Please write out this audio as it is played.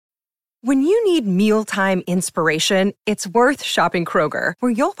When you need mealtime inspiration, it's worth shopping Kroger,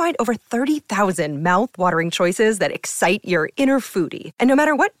 where you'll find over 30,000 mouth-watering choices that excite your inner foodie. And no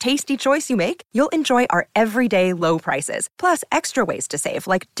matter what tasty choice you make, you'll enjoy our everyday low prices, plus extra ways to save,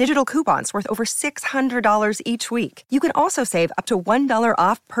 like digital coupons worth over $600 each week. You can also save up to $1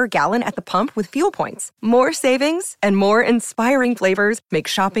 off per gallon at the pump with fuel points. More savings and more inspiring flavors make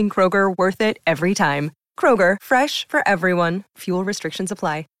shopping Kroger worth it every time. Kroger, fresh for everyone. Fuel restrictions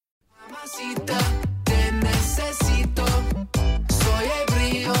apply. Mamacita, te necesito. Soy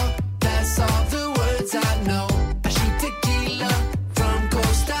ebrio, that's all the words I know. I shoot tequila from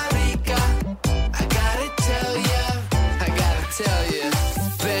Costa Rica. I gotta tell ya.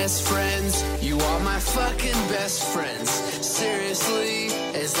 Best friends, you are my fucking best friends. Seriously,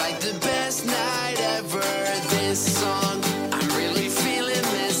 it's like the best night ever. This song, I'm really feeling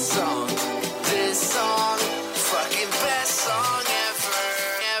this song. This song, fucking best song ever.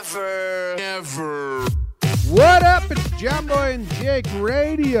 What up? It's John Boy and Jake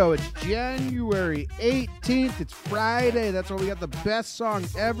Radio. It's January 18th. It's Friday. That's why we got the best song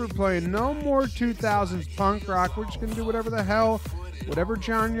ever playing. No more 2000s punk rock. We're just going to do whatever the hell, whatever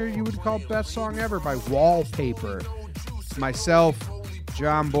genre you would call best song ever by Wallpaper. It's myself,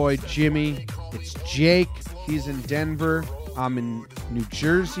 John Boy, Jimmy. It's Jake. He's in Denver. I'm in New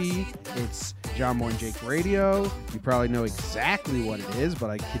Jersey. It's John Boy and Jake Radio. You probably know exactly what it is, but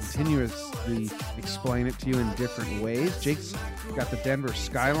I continuously explain it to you in different ways. Jake's got the Denver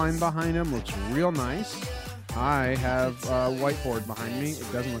skyline behind him. Looks real nice. I have a whiteboard behind me. It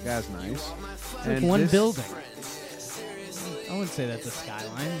doesn't look as nice. It's like one building. I wouldn't say that's a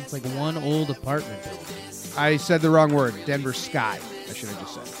skyline. It's like one old apartment building. I said the wrong word. Denver sky, I should have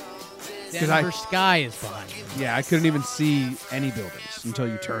just said. Denver sky is behind you. Yeah, I couldn't even see any buildings until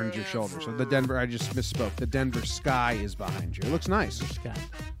you turned your shoulder. So the Denver, I just misspoke. The Denver sky is behind you. It looks nice. Sky.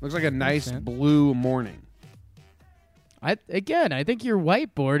 Looks like a nice blue morning. I think your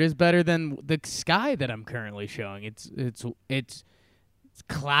whiteboard is better than the sky that I'm currently showing. It's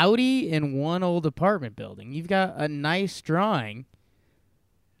cloudy in one old apartment building. You've got a nice drawing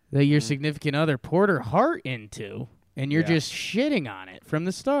that your significant other poured her heart into. And you're just shitting on it from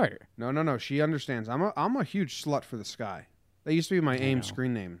the start. No. She understands. I'm a huge slut for the sky. That used to be my AIM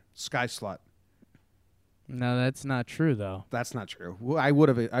screen name, Sky Slut. No, that's not true, though. That's not true. I would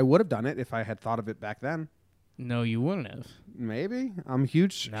have done it if I had thought of it back then. No, you wouldn't have. Maybe. I'm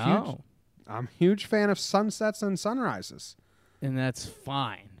huge. I'm a huge fan of sunsets and sunrises. And that's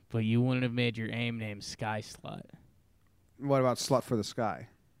fine, but you wouldn't have made your AIM name Sky Slut. What about Slut for the Sky?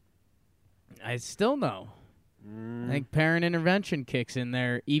 I still know. I think parent intervention kicks in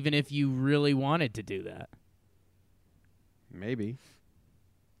there, even if you really wanted to do that. Maybe.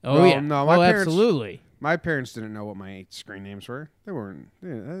 Oh, yeah. No, my parents, absolutely. My parents didn't know what my screen names were.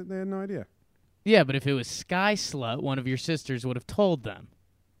 They had no idea. Yeah, but if it was Sky Slut, one of your sisters would have told them.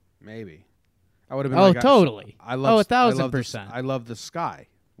 Maybe. I would have been totally. 1,000%. I love the sky.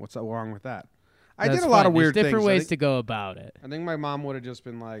 What's wrong with that? I did a lot of weird things. Different ways to go about it. I think my mom would have just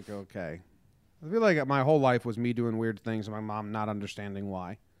been like, okay. I feel like my whole life was me doing weird things and my mom not understanding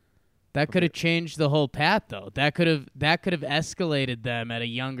why. That could have changed the whole path, though. That could have escalated them at a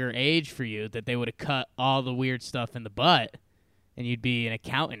younger age for you, that they would have cut all the weird stuff in the butt, and you'd be an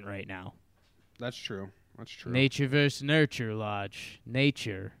accountant right now. That's true. Nature versus nurture, Lodge.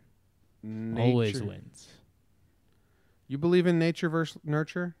 Nature always wins. You believe in nature versus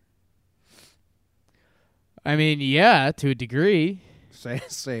nurture? I mean, yeah, to a degree.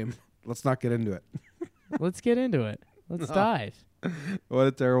 Same. Let's not get into it. Let's get into it. Let's dive. What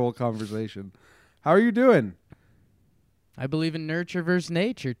a terrible conversation. How are you doing? I believe in nurture versus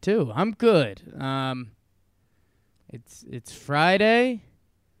nature, too. I'm good. It's Friday.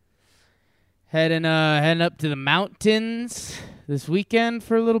 Heading up to the mountains this weekend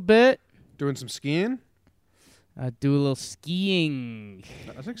for a little bit. Doing some skiing? Do a little skiing.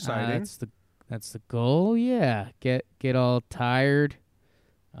 That's exciting. That's the goal, yeah. Get all tired.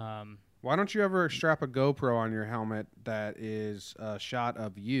 Why don't you ever strap a GoPro on your helmet that is a shot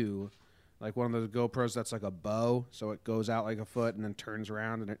of you, like one of those GoPros that's like a bow, so it goes out like a foot and then turns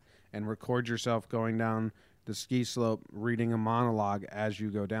around and record yourself going down the ski slope reading a monologue as you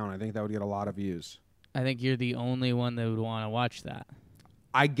go down. I think that would get a lot of views. I think you're the only one that would want to watch that.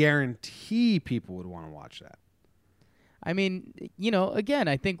 I guarantee people would want to watch that. I mean, again,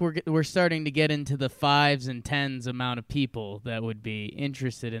 I think we're starting to get into the 5s and 10s amount of people that would be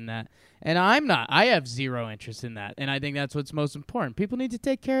interested in that. And I'm not. I have zero interest in that. And I think that's what's most important. People need to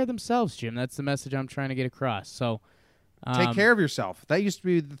take care of themselves, Jim. That's the message I'm trying to get across. So take care of yourself. That used to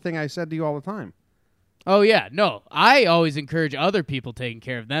be the thing I said to you all the time. Oh, yeah. No, I always encourage other people taking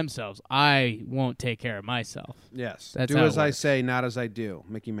care of themselves. I won't take care of myself. Yes. That's do how it as I works. say, not as I do.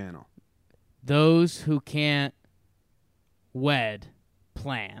 Mickey Mantle. Those who can't wed,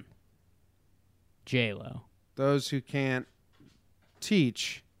 plan. J-Lo. Those who can't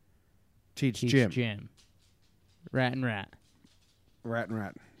teach Jim. Rat and rat. Rat and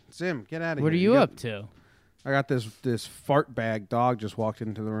rat. Zim, get out of here. What are you up to? I got this fart bag. Dog just walked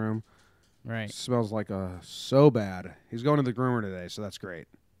into the room. Right. Smells like so bad. He's going to the groomer today, so that's great.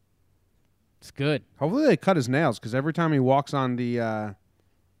 It's good. Hopefully they cut his nails, because every time he walks on the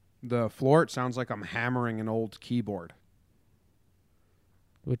floor, it sounds like I'm hammering an old keyboard.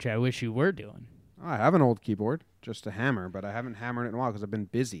 Which I wish you were doing. I have an old keyboard, just to hammer, but I haven't hammered it in a while because I've been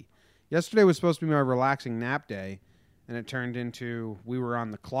busy. Yesterday was supposed to be my relaxing nap day, and it turned into we were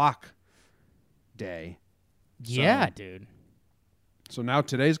on the clock day. Yeah, dude. So now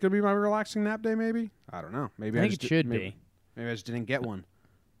today's going to be my relaxing nap day, maybe? I don't know. Maybe I think just it should maybe, be. Maybe I just didn't get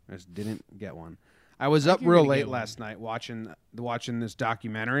one. I was up real late last night watching this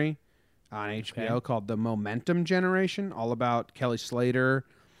documentary on HBO called The Momentum Generation, all about Kelly Slater,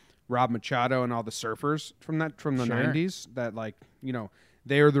 Rob Machado, and all the surfers from the 90s that, like, you know,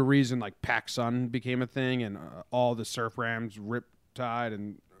 they are the reason, like, PacSun became a thing, and all the surf rams, Riptide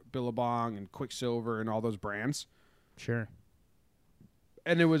and Billabong and Quicksilver and all those brands. Sure.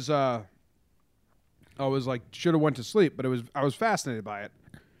 And it was I was like, should have went to sleep, but I was fascinated by it.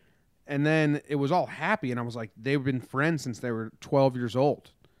 And then it was all happy, and I was like, they've been friends since they were 12 years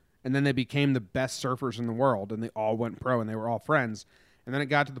old. And then they became the best surfers in the world, and they all went pro, and they were all friends. And then it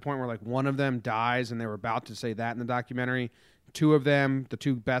got to the point where, like, one of them dies, and they were about to say that in the documentary. Two of them, the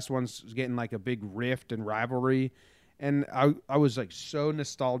two best ones, was getting, like, a big rift and rivalry. And I was, like, so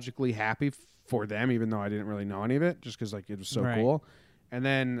nostalgically happy for them, even though I didn't really know any of it, just because, like, it was so cool. And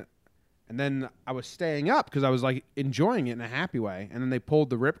then I was staying up because I was, like, enjoying it in a happy way. And then they pulled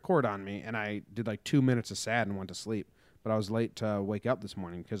the ripcord on me, and I did, like, 2 minutes of sad and went to sleep. But I was late to wake up this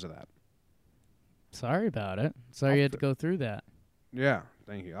morning because of that. Sorry about it. Sorry you had to go through that. Yeah,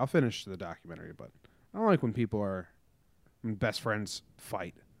 thank you. I'll finish the documentary, but I don't like when when best friends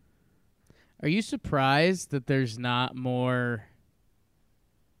fight. Are you surprised that there's not more,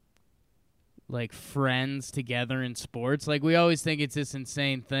 like, friends together in sports? Like, we always think it's this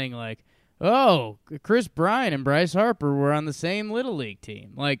insane thing, like, oh, Chris Bryant and Bryce Harper were on the same Little League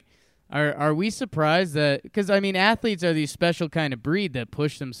team. Like, are we surprised that, because, I mean, athletes are these special kind of breed that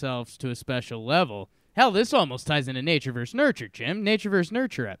push themselves to a special level. Hell, this almost ties into nature versus nurture, Jim. Nature versus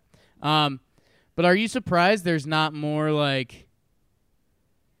nurture it. But are you surprised there's not more, like,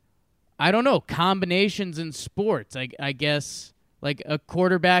 I don't know, combinations in sports? I guess, like, a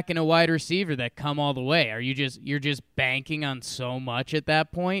quarterback and a wide receiver that come all the way. You're just banking on so much at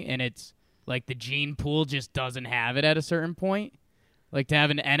that point, and it's like the gene pool just doesn't have it at a certain point? Like, to have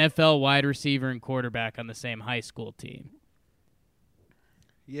an NFL wide receiver and quarterback on the same high school team.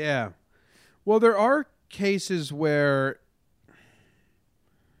 Yeah. Well, there are cases where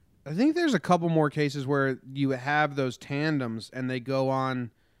I think there's a couple more cases where you have those tandems and they go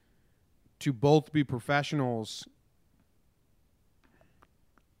on to both be professionals,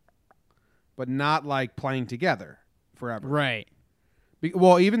 but not, like, playing together forever. Right.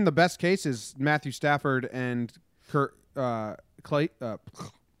 Well, even the best cases, Matthew Stafford and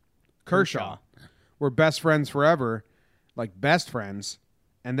Kershaw were best friends forever, like best friends,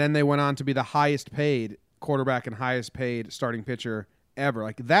 and then they went on to be the highest paid quarterback and highest paid starting pitcher ever.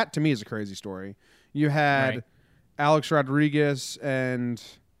 Like, that to me is a crazy story. You had Alex Rodriguez and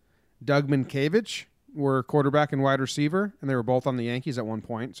Doug Minkiewicz were quarterback and wide receiver, and they were both on the Yankees at one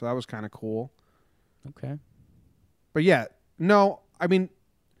point, so that was kind of cool. Okay. But yeah, no, I mean,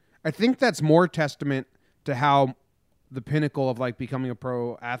 I think that's more testament to how the pinnacle of, like, becoming a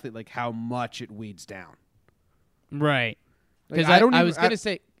pro athlete, like, how much it weeds down. Right. Because Like, I was going to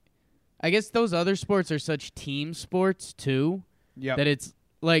say, I guess those other sports are such team sports, too, that it's,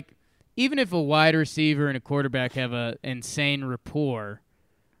 like, even if a wide receiver and a quarterback have a insane rapport,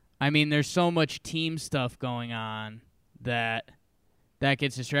 I mean, there's so much team stuff going on that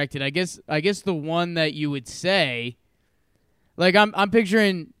gets distracted. I guess the one that you would say, like, I'm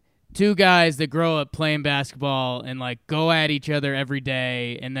picturing two guys that grow up playing basketball and, like, go at each other every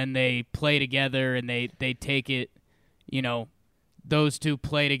day, and then they play together and they take it, you know, those two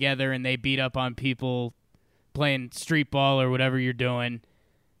play together and they beat up on people playing street ball or whatever you're doing.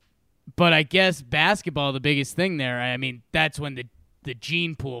 But I guess basketball, the biggest thing there, I mean, that's when the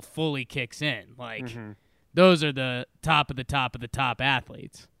gene pool fully kicks in. Like, those are the top of the top of the top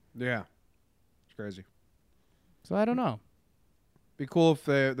athletes. Yeah. It's crazy. So I don't know. Be cool if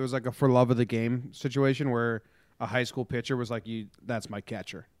there was like a for love of the game situation where a high school pitcher was like, that's my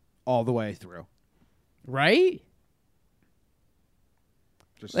catcher all the way through. Right?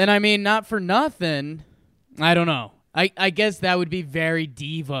 And I mean, not for nothing. I don't know. I guess that would be very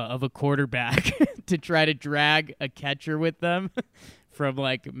diva of a quarterback to try to drag a catcher with them from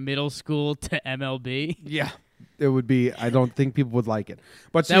like middle school to MLB. Yeah. It would be, I don't think people would like it.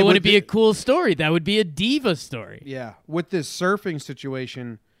 But see, that wouldn't be a cool story. That would be a diva story. Yeah. With this surfing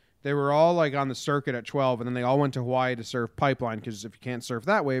situation, they were all like on the circuit at 12, and then they all went to Hawaii to surf Pipeline because if you can't surf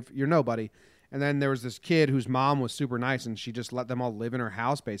that way, you're nobody. And then there was this kid whose mom was super nice, and she just let them all live in her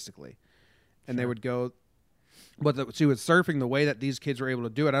house, basically. And they would go. But see, with surfing, the way that these kids were able to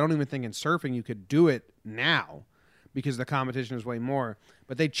do it, I don't even think in surfing you could do it now because the competition is way more.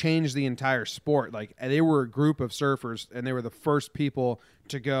 But they changed the entire sport. Like, they were a group of surfers, and they were the first people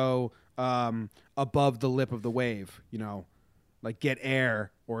to go above the lip of the wave, you know, like get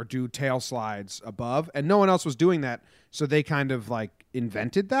air or do tail slides above. And no one else was doing that, so they kind of, like,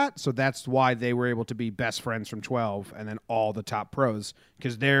 invented that. So that's why they were able to be best friends from 12 and then all the top pros,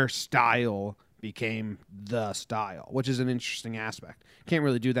 because their style became the style, which is an interesting aspect. Can't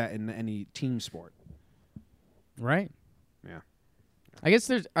really do that in any team sport. Right. Yeah. I guess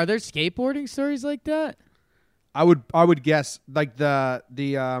are there skateboarding stories like that? I would guess like the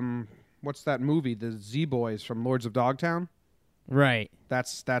what's that movie? The Z Boys from Lords of Dogtown? Right.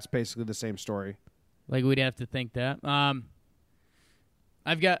 That's basically the same story. Like we'd have to think that.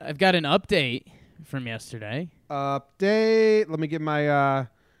 I've got an update from yesterday. Update. Let me get my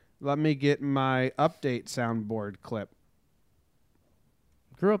update soundboard clip.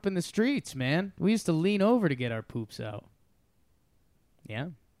 Grew up in the streets, man. We used to lean over to get our poops out. Yeah,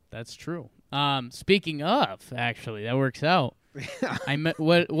 that's true. Speaking of, actually, that works out.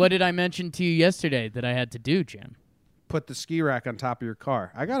 What did I mention to you yesterday that I had to do, Jim? Put the ski rack on top of your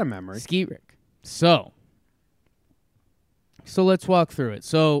car. I got a memory. Ski rack. So let's walk through it.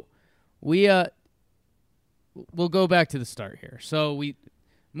 So we'll go back to the start here. So we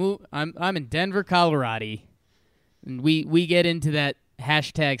move. I'm in Denver, Colorado, and we get into that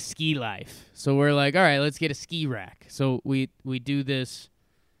hashtag ski life. So we're like, all right, let's get a ski rack. So we do this.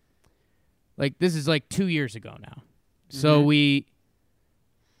 Like, this is like 2 years ago now. So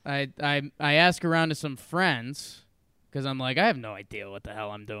I ask around to some friends because I'm like, I have no idea what the hell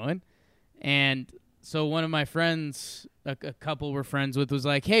I'm doing. And so one of my friends, a couple we're friends with, was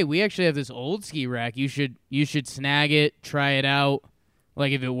like, hey, we actually have this old ski rack. You should snag it, try it out.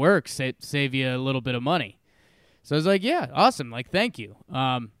 Like, if it works, save you a little bit of money. So I was like, yeah, awesome. Like, thank you.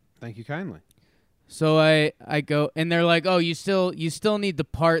 Thank you kindly. So I go, and they're like, oh, you still need the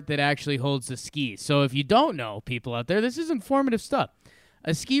part that actually holds the skis. So if you don't know, people out there, this is informative stuff.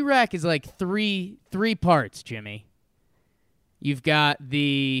 A ski rack is like three parts, Jimmy. You've got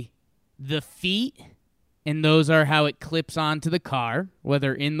the feet, and those are how it clips onto the car,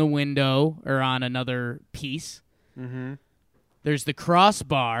 whether in the window or on another piece. Mm-hmm. There's the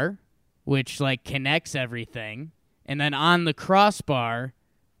crossbar, which like connects everything, and then on the crossbar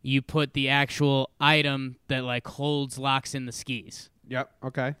you put the actual item that like locks in the skis. Yep.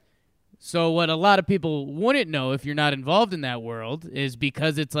 Okay. So what a lot of people wouldn't know if you're not involved in that world is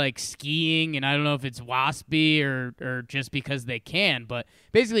because it's like skiing, and I don't know if it's waspy or just because they can, but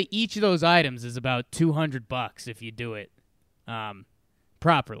basically each of those items is about $200 if you do it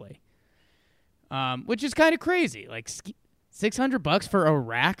properly, which is kind of crazy. Like $600 for a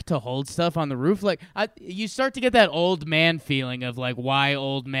rack to hold stuff on the roof. Like you start to get that old man feeling of like why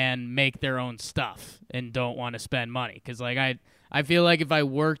old men make their own stuff and don't want to spend money. Because like I feel like if I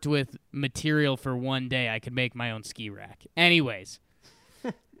worked with material for one day, I could make my own ski rack. Anyways,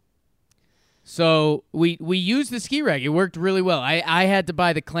 so we used the ski rack. It worked really well. I had to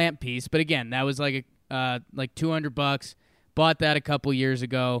buy the clamp piece, but again, that was like $200. Bought that a couple years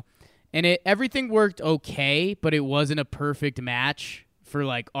ago. And everything worked okay, but it wasn't a perfect match for,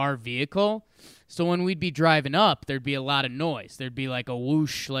 like, our vehicle. So when we'd be driving up, there'd be a lot of noise. There'd be, like, a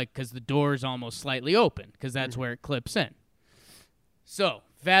whoosh, like, because the door's almost slightly open, because that's where it clips in. So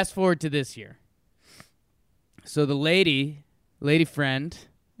fast forward to this year. So the lady friend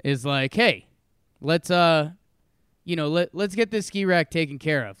is like, hey, let's get this ski rack taken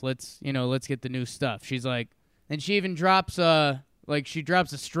care of. Let's get the new stuff. She's like, and she even drops she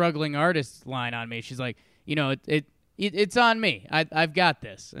drops a struggling artist line on me. She's like, it's on me. I've got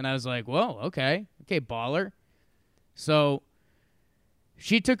this. And I was like, whoa, okay, baller. So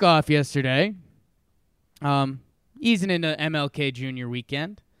she took off yesterday, easing into MLK Jr.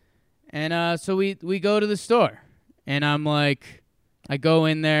 weekend. And so we go to the store. And I'm like, I go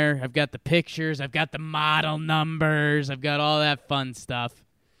in there. I've got the pictures. I've got the model numbers. I've got all that fun stuff.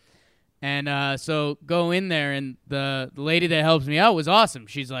 And so go in there, and the lady that helps me out was awesome.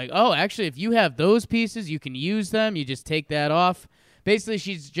 She's like, oh, actually, if you have those pieces, you can use them. You just take that off. Basically,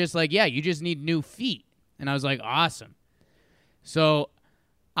 she's just like, yeah, you just need new feet. And I was like, awesome. So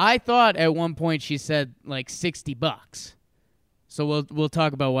I thought at one point she said like $60. So we'll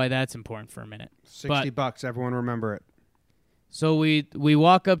talk about why that's important for a minute. $60, everyone remember it. So we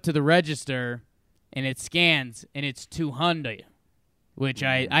walk up to the register, and it scans, and it's $200. Which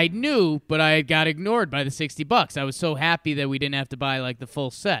I knew, but I got ignored by the $60. I was so happy that we didn't have to buy like the full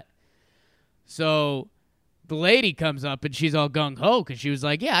set. So the lady comes up and she's all gung-ho because she was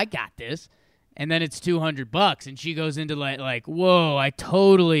like, yeah, I got this. And then it's $200, and she goes into like, whoa, I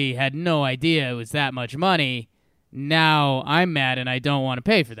totally had no idea it was that much money. Now I'm mad and I don't want to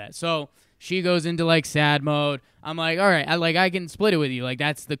pay for that. So she goes into like sad mode. I'm like, all right, I can split it with you. Like,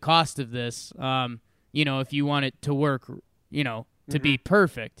 that's the cost of this. If you want it to work, to be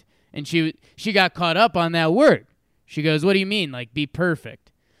perfect. And she got caught up on that word. She goes, what do you mean, like, be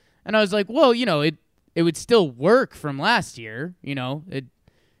perfect? And I was like, well, it would still work from last year. It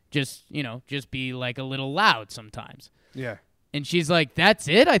just be like a little loud sometimes. Yeah. And she's like, that's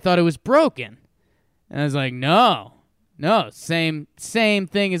it? I thought it was broken. And I was like, no, same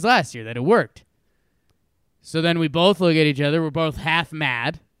thing as last year, that it worked. So then we both look at each other. We're both half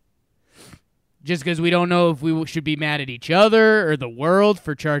mad. Just because we don't know if we should be mad at each other or the world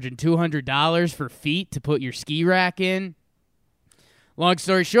for charging $200 for feet to put your ski rack in. Long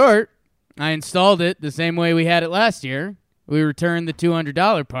story short, I installed it the same way we had it last year. We returned the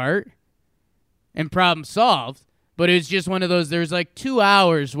 $200 part, and problem solved. But it was just one of those, there's like 2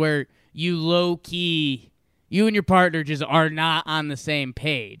 hours where you low-key, you and your partner just are not on the same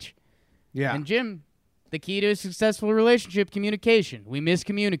page. Yeah. And Jim, the key to a successful relationship, communication. We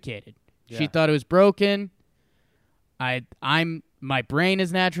miscommunicated. Yeah. She thought it was broken. My brain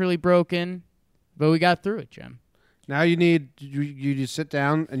is naturally broken, but we got through it, Jim. Now you just sit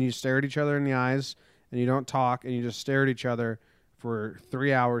down and you stare at each other in the eyes, and you don't talk, and you just stare at each other for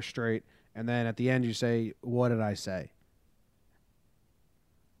 3 hours straight, and then at the end you say, what did I say?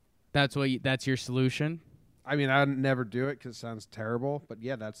 That's your solution? I mean, I'd never do it because it sounds terrible, but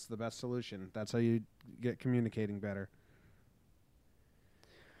yeah, that's the best solution. That's how you get communicating better.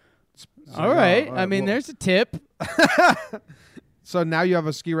 All right. There's a tip. So now you have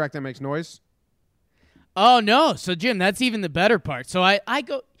a ski rack that makes noise? Oh, no. So, Jim, that's even the better part. So I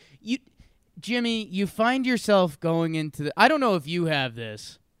go... Jimmy, you find yourself going into the... I don't know if you have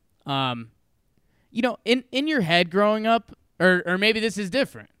this. In your head growing up, or maybe this is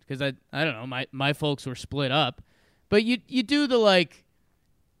different, because I don't know, my folks were split up, but you do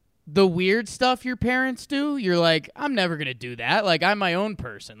the weird stuff your parents do. You're like, I'm never going to do that. Like, I'm my own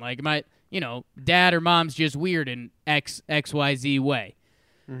person. Like, my, dad or mom's just weird in XYZ way.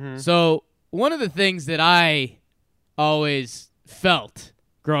 Mm-hmm. So one of the things that I always felt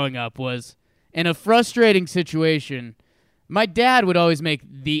growing up was, in a frustrating situation, my dad would always make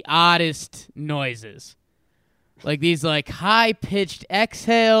the oddest noises. Like these like high-pitched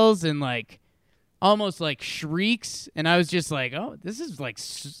exhales and like almost like shrieks, and I was just like, oh, this is like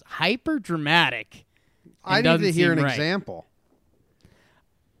hyper dramatic. I need to hear an example.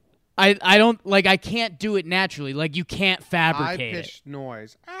 I don't like. I can't do it naturally. Like, you can't fabricate high-pitched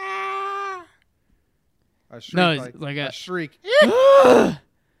noise. Ah! A shriek, no, like a shriek. Oh,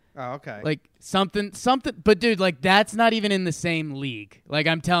 okay. Like something. But dude, like, that's not even in the same league. Like,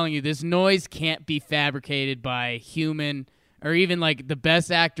 I'm telling you, this noise can't be fabricated by human or even like the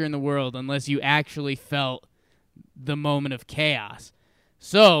best actor in the world unless you actually felt the moment of chaos.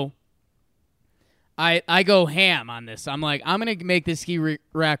 So I go ham on this. I'm like, I'm going to make this ski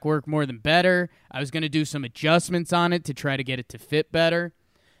rack work more than better. I was going to do some adjustments on it to try to get it to fit better.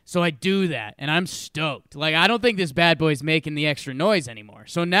 So I do that, and I'm stoked. Like, I don't think this bad boy's making the extra noise anymore.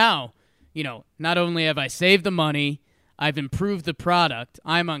 So now, not only have I saved the money, I've improved the product,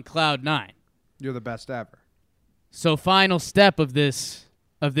 I'm on cloud 9. You're the best ever. So final step of this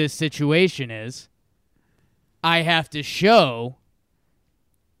situation is I have to show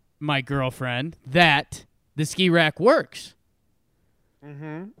my girlfriend that the ski rack works.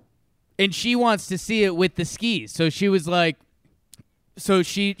 Mm-hmm. And she wants to see it with the skis. So she was like,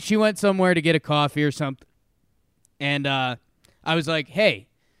 she went somewhere to get a coffee or something. And I was like, hey,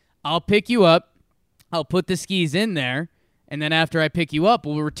 I'll pick you up. I'll put the skis in there. And then after I pick you up,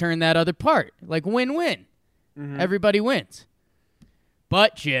 we'll return that other part. Like, win-win. Mm-hmm. Everybody wins.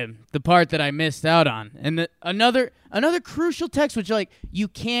 But, Jim, the part that I missed out on, and another crucial text, which, like, you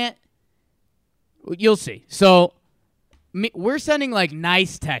can't, you'll see. So we're sending like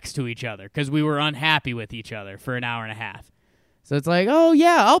nice texts to each other because we were unhappy with each other for an hour and a half. So it's like, oh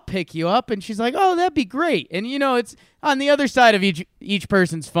yeah, I'll pick you up, and she's like, oh, that'd be great. And it's on the other side of each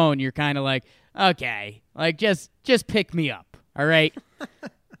person's phone. You're kind of like, okay, like just pick me up, all right.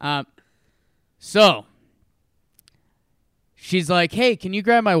 So she's like, hey, can you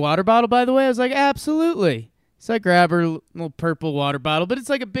grab my water bottle, by the way? I was like, absolutely. So I grab her little purple water bottle, but it's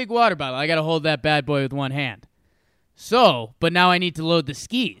like a big water bottle. I got to hold that bad boy with one hand. So, but now I need to load the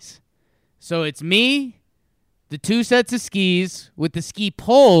skis. So it's me, the 2 sets of skis with the ski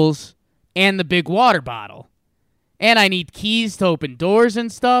poles and the big water bottle. And I need keys to open doors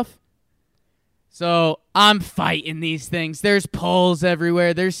and stuff. So I'm fighting these things. There's poles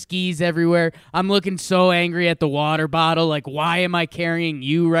everywhere. There's skis everywhere. I'm looking so angry at the water bottle. Like, why am I carrying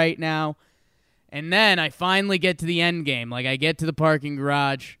you right now? And then I finally get to the end game. Like, I get to the parking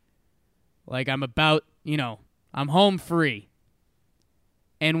garage. Like, I'm about, I'm home free.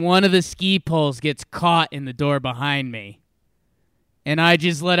 And one of the ski poles gets caught in the door behind me. And I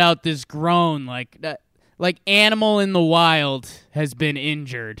just let out this groan like animal in the wild has been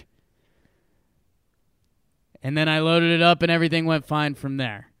injured. And then I loaded it up and everything went fine from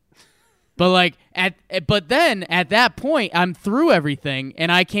there. But then at that point I'm through everything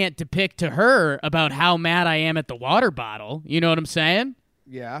and I can't depict to her about how mad I am at the water bottle. You know what I'm saying?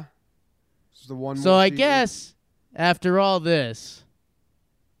 Yeah. This is the one. So I guess after all this,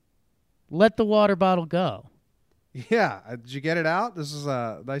 let the water bottle go. Yeah. Did you get it out? This is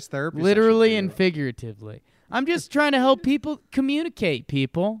a nice therapy. Literally and figuratively. I'm just trying to help people communicate,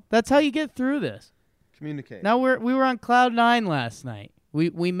 people. That's how you get through this. Communicate. Now we were on cloud 9 last night.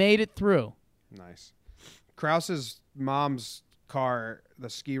 We made it through. Nice. Krause's mom's car, the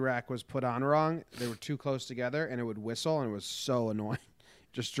ski rack was put on wrong. They were too close together, and it would whistle, and it was so annoying.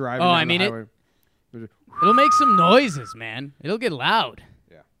 Just driving down the highway. It'll make some noises, man. It'll get loud.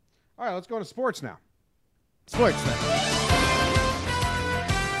 Yeah. All right, let's go into sports now. Sports then.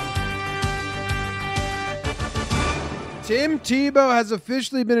 Tim Tebow has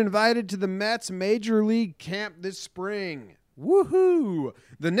officially been invited to the Mets Major League camp this spring. Woohoo!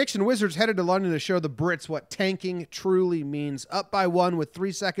 The Knicks and Wizards headed to London to show the Brits what tanking truly means. Up by 1 with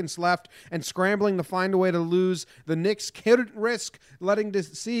 3 seconds left and scrambling to find a way to lose, the Knicks couldn't risk letting to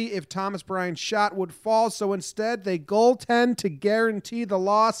see if Thomas Bryant's shot would fall, so instead they goaltend to guarantee the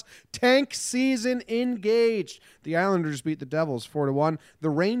loss. Tank season engaged. The Islanders beat the Devils 4-1. The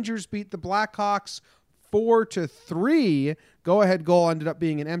Rangers beat the Blackhawks 4-3. Go-ahead goal ended up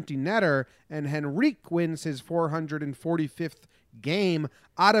being an empty netter, and Henrique wins his 445th game.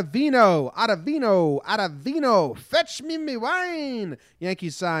 Ottavino, fetch me wine.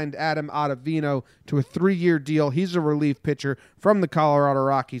 Yankees signed Adam Ottavino to a 3-year deal. He's a relief pitcher from the Colorado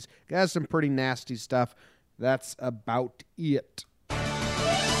Rockies. Has some pretty nasty stuff. That's about it.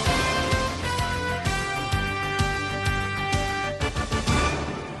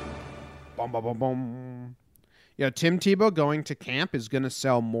 Bum, bum, bum, bum. Yeah, Tim Tebow going to camp is going to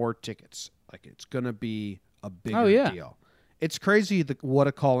sell more tickets. Like, it's going to be a bigger deal. It's crazy what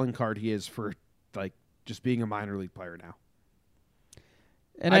a calling card he is for, like, just being a minor league player now.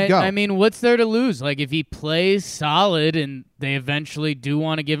 And I mean, what's there to lose? Like, if he plays solid and they eventually do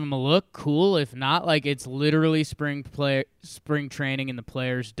want to give him a look, cool. If not, like, it's literally spring training and the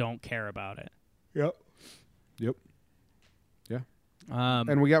players don't care about it. Yep.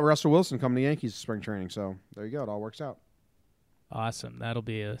 And we got Russell Wilson coming to Yankees spring training, so there you go. It all works out. Awesome. That'll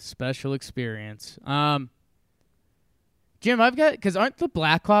be a special experience. Jim, because aren't the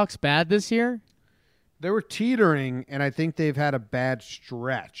Blackhawks bad this year? They were teetering, and I think they've had a bad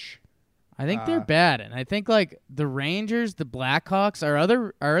stretch. I think they're bad, and I think like the Rangers, the Blackhawks, are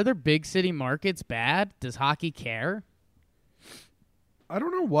other big city markets bad? Does hockey care? I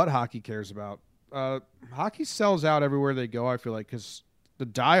don't know what hockey cares about. Hockey sells out everywhere they go, I feel like, because the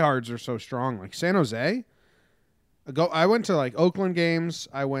diehards are so strong. Like San Jose, I went to like Oakland games.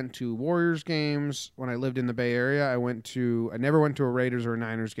 I went to Warriors games when I lived in the Bay Area. I never went to a Raiders or a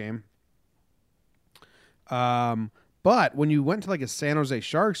Niners game. But when you went to like a San Jose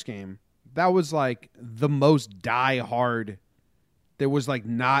Sharks game, that was like the most diehard. There was like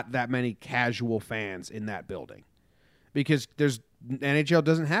not that many casual fans in that building because NHL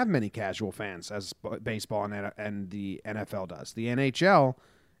doesn't have many casual fans as baseball and the NFL does. The NHL,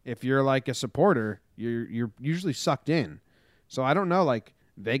 if you're like a supporter, you're usually sucked in. So I don't know, like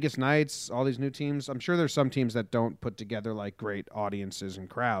Vegas Knights, all these new teams. I'm sure there's some teams that don't put together like great audiences and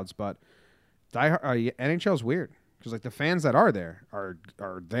crowds, but NHL is weird because like the fans that are there are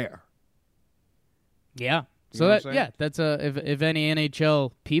there. Yeah, So know what I'm saying? that's if any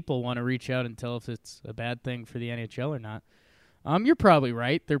NHL people want to reach out and tell if it's a bad thing for the NHL or not. You're probably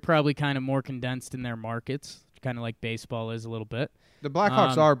right. They're probably kind of more condensed in their markets, kind of like baseball is a little bit. The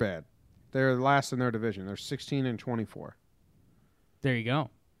Blackhawks are bad. They're last in their division. They're 16-24. There you go.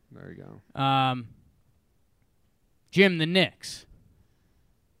 There you go. Jim, the Knicks.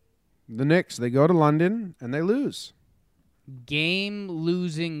 The Knicks, they go to London and they lose.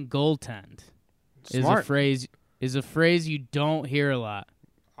 Game-losing goaltend Smart. is a phrase you don't hear a lot.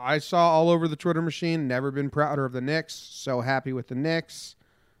 I saw all over the Twitter machine. Never been prouder of the Knicks. So happy with the Knicks.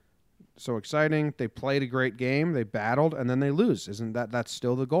 So exciting. They played a great game. They battled, and then they lose. Isn't that's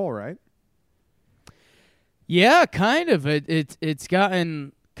still the goal, right? Yeah, kind of. It's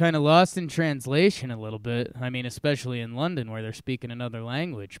gotten kind of lost in translation a little bit. I mean, especially in London where they're speaking another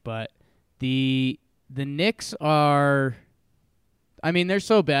language. But the Knicks are, I mean, they're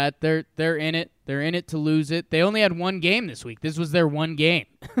so bad. They're in it. They're in it to lose it. They only had one game this week. This was their one game.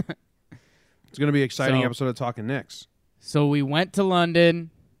 It's going to be an exciting episode of Talking Knicks. So we went to London,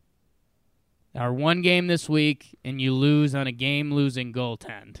 our one game this week, and you lose on a game-losing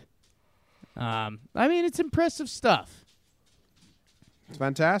goaltend. I mean, it's impressive stuff. It's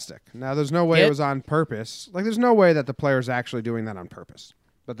fantastic. Now, there's no way it was on purpose. Like, there's no way that the player's actually doing that on purpose.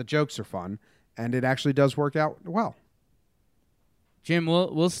 But the jokes are fun, and it actually does work out well. Jim,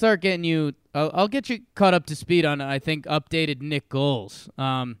 we'll start getting you. I'll get you caught up to speed on, I think, updated Nick goals.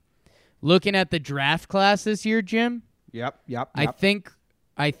 Looking at the draft class this year, Jim. Yep. I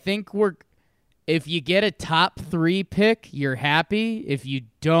think we're. If you get a top 3 pick, you're happy. If you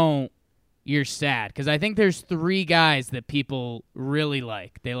don't, you're sad. Because I think there's 3 guys that people really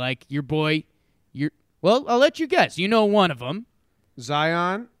like. They like your boy. Well, I'll let you guess. You know one of them.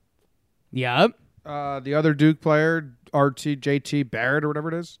 Zion. Yep. The other Duke player, JT Barrett or whatever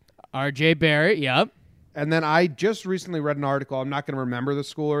it is. RJ Barrett, yep. And then I just recently read an article. I'm not going to remember the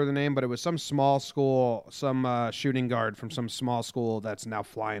school or the name, but it was some small school, some shooting guard from some small school that's now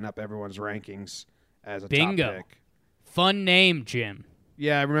flying up everyone's rankings as a top pick. Fun name, Jim.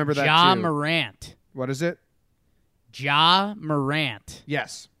 Yeah, I remember that Ja too. Morant. What is it? Ja Morant.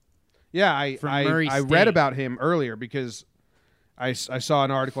 Yes. Yeah, I read about him earlier because I saw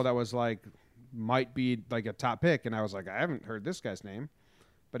an article that was like, might be like a top pick, and I was like, I haven't heard this guy's name.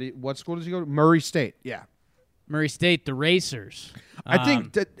 But what school does he go to? Murray State, yeah. Murray State, the Racers. I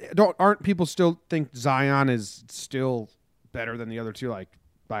think aren't people still think Zion is still better than the other two, like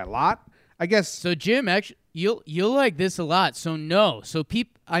by a lot? I guess. So Jim, actually, you'll like this a lot. So no,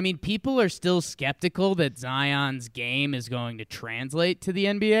 people are still skeptical that Zion's game is going to translate to the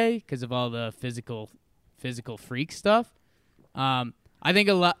NBA because of all the physical freak stuff. I think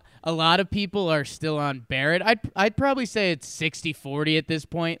a lot of people are still on Barrett. I'd probably say it's 60-40 at this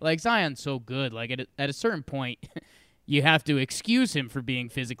point. Like, Zion's so good. Like, at a certain point, you have to excuse him for being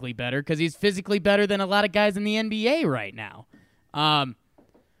physically better because he's physically better than a lot of guys in the NBA right now.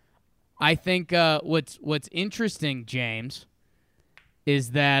 I think what's interesting, James,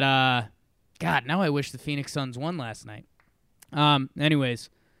 is that God, now I wish the Phoenix Suns won last night. Anyways,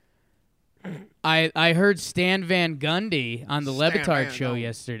 I heard Stan Van Gundy on the Levitard show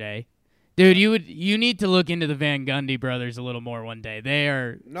yesterday. Dude, you need to look into the Van Gundy brothers a little more one day. They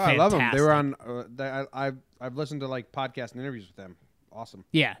are fantastic. I love them. They were on. I've listened to like podcasts and interviews with them. Awesome.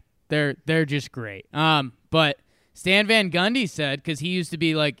 Yeah, they're just great. But Stan Van Gundy said, because he used to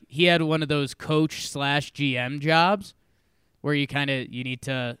be like, he had one of those coach/GM jobs where you need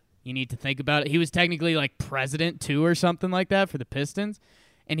to think about it. He was technically like president too or something like that for the Pistons,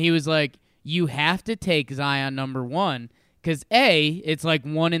 and he was like, you have to take Zion number 1 because A, it's like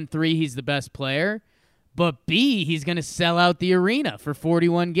 1 in 3 he's the best player, but B, he's going to sell out the arena for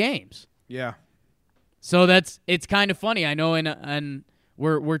 41 games. Yeah. So it's kind of funny. I know, and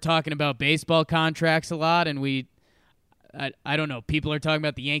we're talking about baseball contracts a lot, and I don't know, people are talking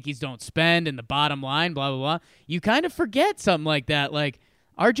about the Yankees don't spend and the bottom line, blah, blah, blah. You kind of forget something like that. Like,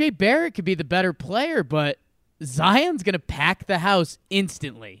 RJ Barrett could be the better player, but Zion's going to pack the house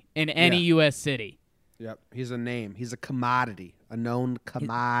instantly in any U.S. city. Yep. He's a name. He's a commodity, a known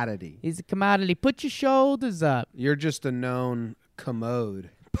commodity. He's a commodity. Put your shoulders up. You're just a known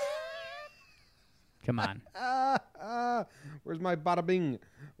commode. Come on. Where's my bada bing?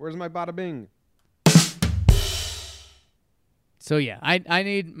 Where's my bada bing? So, yeah, I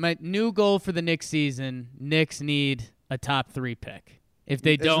need my new goal for the Knicks season. Knicks need a top 3 pick. If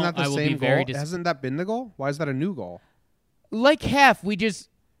they don't, I will be very disappointed. Hasn't that been the goal? Why is that a new goal? Like half, we just...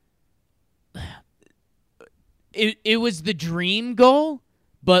 It was the dream goal,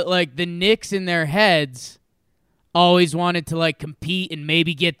 but like the Knicks in their heads always wanted to like compete and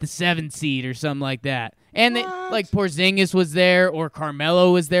maybe get the 7th seed or something like that. And like Porzingis was there or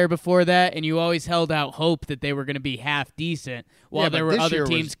Carmelo was there before that, and you always held out hope that they were going to be half decent while there were other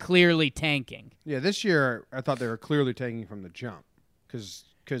teams clearly tanking. Yeah, this year I thought they were clearly tanking from the jump because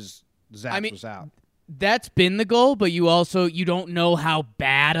Zach was out. That's been the goal, but you don't know how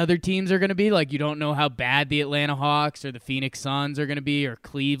bad other teams are going to be. Like, you don't know how bad the Atlanta Hawks or the Phoenix Suns are going to be or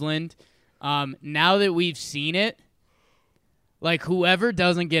Cleveland. Now that we've seen it, like, whoever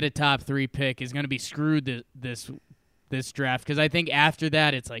doesn't get a top 3 pick is going to be screwed this draft, because I think after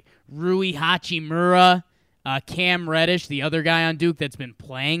that it's like Rui Hachimura, Cam Reddish, the other guy on Duke that's been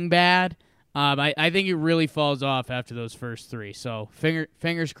playing bad. I think it really falls off after those first 3. So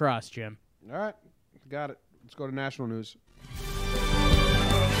fingers crossed, Jim. All right. Got it. Let's go to national news.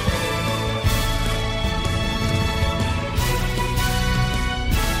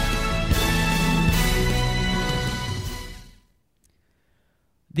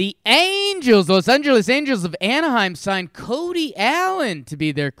 The Los Angeles Angels of Anaheim signed Cody Allen to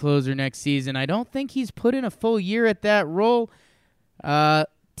be their closer next season. I don't think he's put in a full year at that role.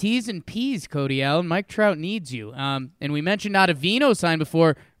 T's and P's, Cody Allen. Mike Trout needs you. And we mentioned Ottavino signed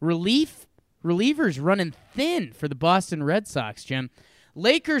before. Relievers running thin for the Boston Red Sox, Jim.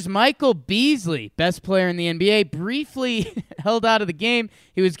 Lakers' Michael Beasley, best player in the NBA, briefly held out of the game.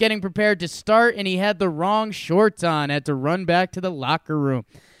 He was getting prepared to start, and he had the wrong shorts on. Had to run back to the locker room.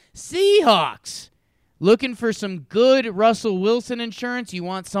 Seahawks, looking for some good Russell Wilson insurance. You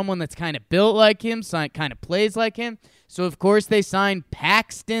want someone that's kind of built like him, kind of plays like him. So, of course, they signed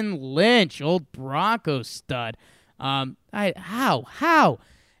Paxton Lynch, old Broncos stud. How?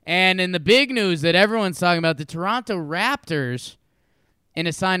 And in the big news that everyone's talking about, the Toronto Raptors, in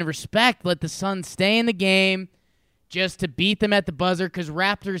a sign of respect, let the Suns stay in the game just to beat them at the buzzer, because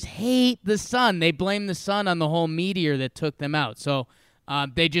Raptors hate the Sun. They blame the Sun on the whole meteor that took them out. So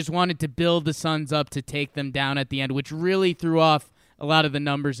they just wanted to build the Suns up to take them down at the end, which really threw off a lot of the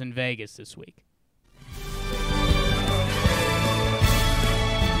numbers in Vegas this week.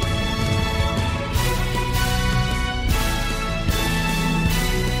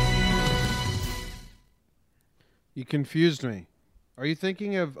 You confused me. Are you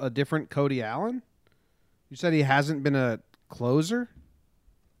thinking of a different Cody Allen? You said he hasn't been a closer?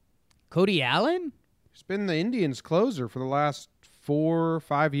 Cody Allen? He's been the Indians' closer for the last 4 or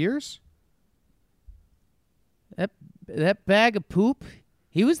 5 years. That bag of poop?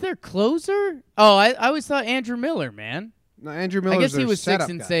 He was their closer? Oh, I always thought Andrew Miller, man. No, Andrew Miller. I guess he was 6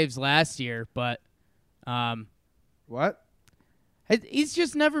 in saves last year, but what? He's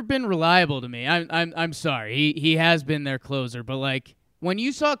just never been reliable to me. I'm sorry. He has been their closer, but like when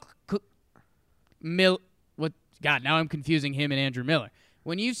you saw now I'm confusing him and Andrew Miller.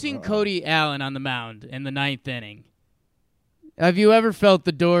 When you've seen Cody Allen on the mound in the 9th inning, have you ever felt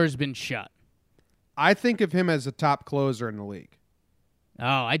the door's been shut? I think of him as a top closer in the league. Oh,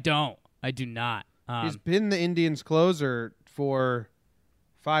 I don't. I do not. He's been the Indians' closer for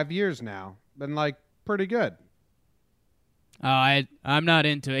 5 years now. Been like pretty good. Oh, I'm not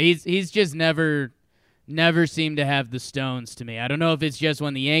into it. He's just never seemed to have the stones to me. I don't know if it's just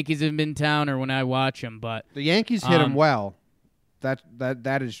when the Yankees have been in town or when I watch him, but the Yankees hit him well.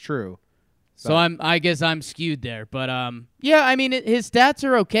 That is true. So I guess I'm skewed there, but yeah, I mean his stats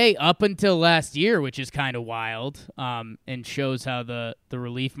are okay up until last year, which is kind of wild, and shows how the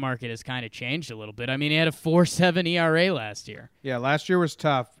relief market has kind of changed a little bit. I mean, he had a 4.7 ERA last year. Yeah, last year was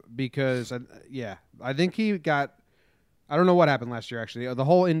tough because I think he got. I don't know what happened last year, actually. The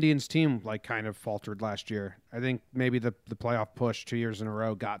whole Indians team kind of faltered last year. I think maybe the playoff push 2 years in a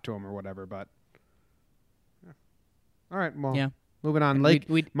row got to him or whatever, but yeah. All right, well, yeah. Moving on.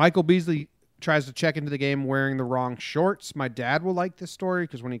 Michael Beasley tries to check into the game wearing the wrong shorts. My dad will like this story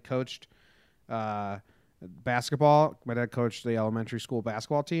because when he coached basketball, my dad coached the elementary school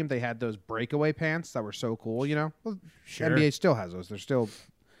basketball team, they had those breakaway pants that were so cool, you know? Well, sure. NBA still has those.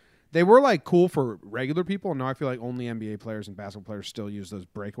 They were cool for regular people. Now I feel like only NBA players and basketball players still use those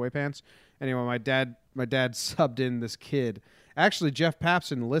breakaway pants. Anyway, my dad subbed in this kid. Actually, Jeff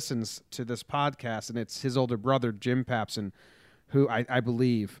Papson listens to this podcast, and it's his older brother, Jim Papson, who I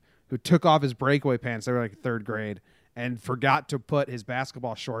believe, who took off his breakaway pants. They were third grade and forgot to put his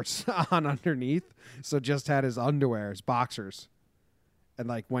basketball shorts on underneath. So just had his underwear, his boxers,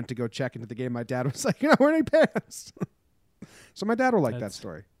 and went to go check into the game. My dad was like, "You're not wearing any pants." So my dad will like that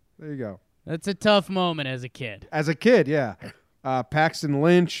story. There you go. That's a tough moment as a kid. As a kid, yeah. Paxton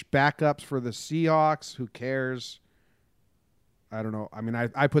Lynch, backups for the Seahawks. Who cares? I don't know. I mean,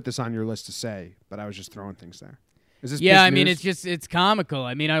 I put this on your list to say, but I was just throwing things there. Is this I mean, it's comical.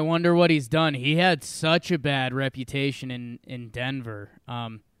 I mean, I wonder what he's done. He had such a bad reputation in Denver.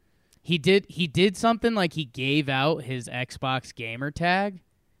 He did something like he gave out his Xbox gamer tag,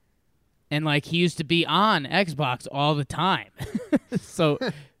 and like he used to be on Xbox all the time. So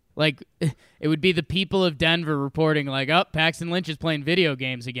like it would be the people of Denver reporting like, "Oh, Paxton Lynch is playing video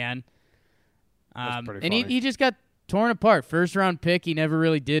games again." That's pretty and funny. he just got torn apart. First round pick, he never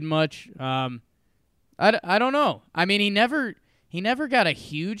really did much. I don't know. I mean, he never got a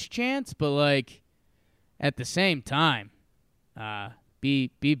huge chance, but like at the same time,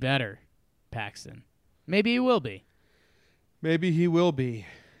 be better, Paxton. Maybe he will be. Maybe he will be.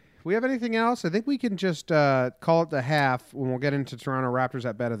 We have anything else? I think we can just call it the half when we'll get into Toronto Raptors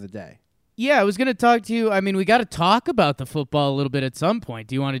at bet of the day. Yeah, I was going to talk to you. I mean, we got to talk about the football a little bit at some point.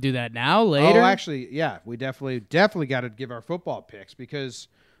 Do you want to do that now, later? Oh, actually, yeah. We definitely got to give our football picks because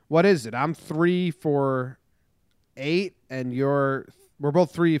what is it? I'm 3 for 8, and we're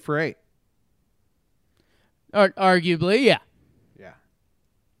both 3 for 8. Arguably, yeah. Yeah.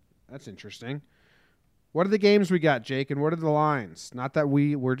 That's interesting. What are the games we got, Jake, and what are the lines? Not that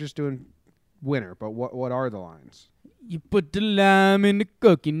we're just doing winner, but what are the lines? You put the lime in the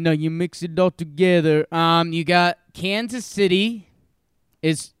cookie, now you mix it all together. You got Kansas City.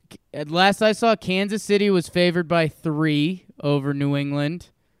 At last I saw, Kansas City was favored by 3 over New England,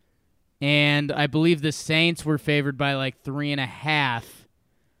 and I believe the Saints were favored by like 3.5.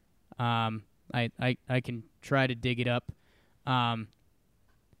 I can try to dig it up.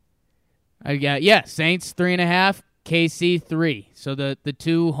 Saints 3.5, KC 3. So the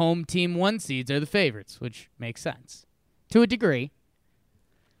 2 home team 1 seeds are the favorites, which makes sense to a degree.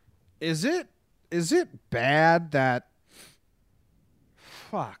 Is it bad that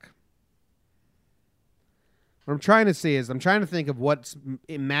fuck? What I'm trying to see is I'm trying to think of what's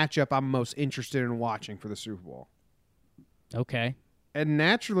a matchup I'm most interested in watching for the Super Bowl. Okay. And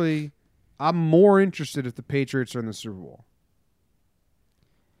naturally, I'm more interested if the Patriots are in the Super Bowl.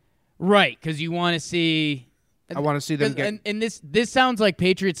 Right, because you want to see. I want to see them get. And this sounds like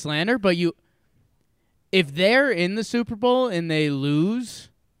Patriot slander, but if they're in the Super Bowl and they lose,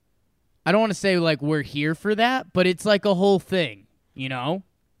 I don't want to say like we're here for that, but it's like a whole thing, you know?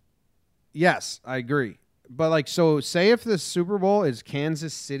 Yes, I agree. But like, so say if the Super Bowl is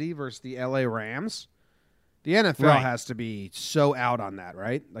Kansas City versus the LA Rams, the NFL has to be so out on that,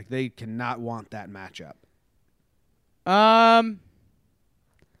 right? Like they cannot want that matchup.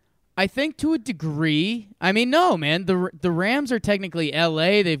 I think to a degree. I mean, no, man. The Rams are technically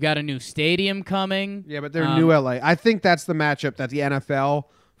L.A. They've got a new stadium coming. Yeah, but they're new LA. I think that's the matchup that the NFL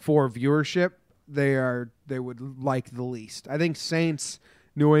for viewership they would like the least. I think Saints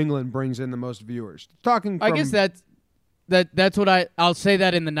New England brings in the most viewers. I guess that's what I'll say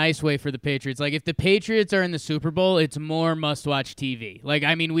that in the nice way for the Patriots. Like if the Patriots are in the Super Bowl, it's more must-watch TV. Like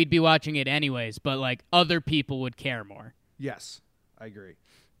I mean, we'd be watching it anyways, but like other people would care more. Yes, I agree.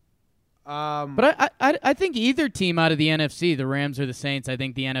 But I think either team out of the NFC, the Rams or the Saints, I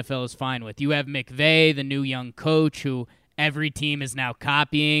think the NFL is fine with. You have McVay, the new young coach, who every team is now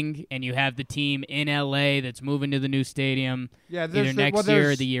copying, and you have the team in LA that's moving to the new stadium either next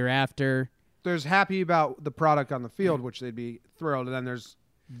year or the year after. There's happy about the product on the field, which they'd be thrilled, and then there's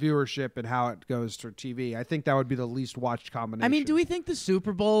viewership and how it goes to TV. I think that would be the least watched combination. I mean, do we think the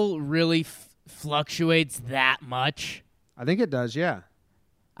Super Bowl really fluctuates that much? I think it does, yeah.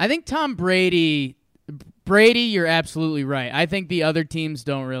 I think Tom Brady, you're absolutely right. I think the other teams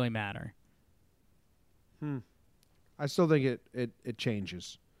don't really matter. I still think it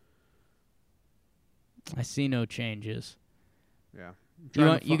changes. I see no changes. Yeah.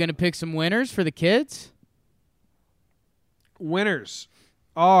 You going to pick some winners for the kids? Winners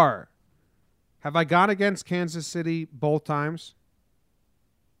are, have I gone against Kansas City both times?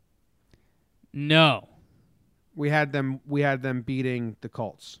 No. We had them beating the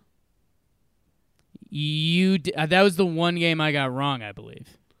Colts. That was the one game I got wrong, I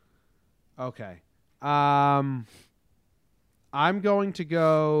believe. Okay. I'm going to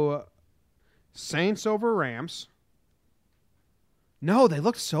go Saints over Rams. No, they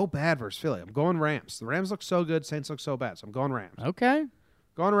looked so bad versus Philly. I'm going Rams. The Rams look so good. Saints look so bad. So I'm going Rams. Okay.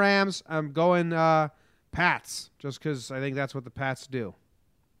 Going Rams. I'm going Pats just because I think that's what the Pats do.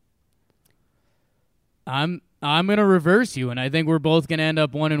 I'm gonna reverse you, and I think we're both gonna end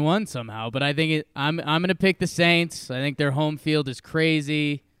up 1-1 somehow. But I think I'm gonna pick the Saints. I think their home field is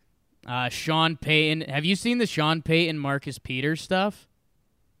crazy. Sean Payton. Have you seen the Sean Payton Marcus Peters stuff?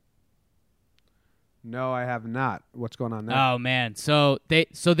 No, I have not. What's going on there? Oh man, so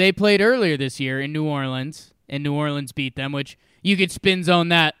they played earlier this year in New Orleans, and New Orleans beat them. Which you could spin zone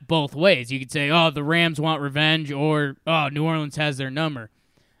that both ways. You could say, oh, the Rams want revenge, or oh, New Orleans has their number.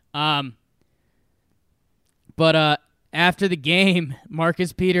 But after the game,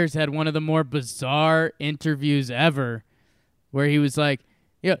 Marcus Peters had one of the more bizarre interviews ever where he was like,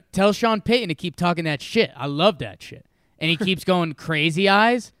 "Yeah, tell Sean Payton to keep talking that shit. I love that shit." And he keeps going crazy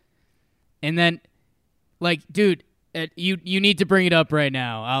eyes. And then, like, dude, you need to bring it up right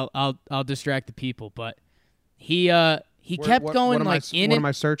now. I'll distract the people. But he kept going like in. What am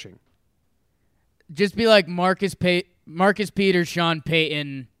I searching? Just be like Marcus Peters, Sean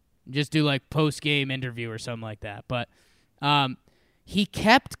Payton. Just do like post-game interview or something like that. But he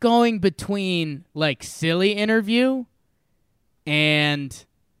kept going between like silly interview and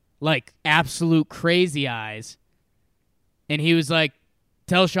like absolute crazy eyes. And he was like,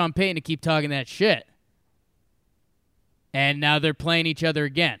 tell Sean Payton to keep talking that shit. And now they're playing each other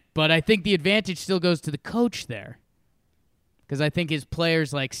again. But I think the advantage still goes to the coach there. Because I think his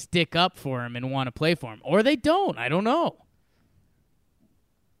players like stick up for him and want to play for him. Or they don't. I don't know.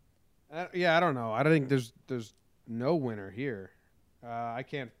 I don't know. I don't think there's no winner here. I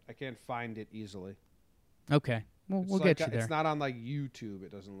can't find it easily. Okay, we'll get you there. It's not on like YouTube.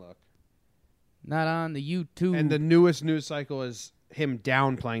 It doesn't look. Not on the YouTube. And the newest news cycle is him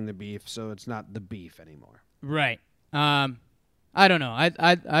downplaying the beef, so it's not the beef anymore. Right. I don't know.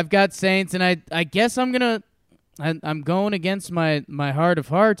 I've got Saints, and I guess I'm going against my heart of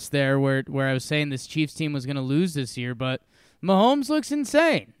hearts there, where I was saying this Chiefs team was gonna lose this year, but Mahomes looks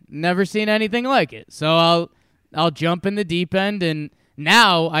insane. Never seen anything like it. So I'll jump in the deep end, and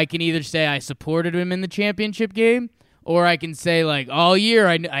now I can either say I supported him in the championship game, or I can say like all year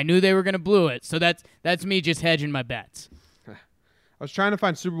I knew they were going to blow it. So that's me just hedging my bets. I was trying to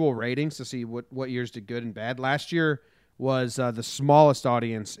find Super Bowl ratings to see what years did good and bad. Last year was the smallest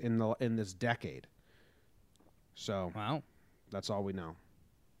audience in this decade. So wow, that's all we know.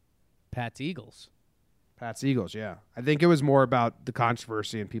 Pat's Eagles, yeah. I think it was more about the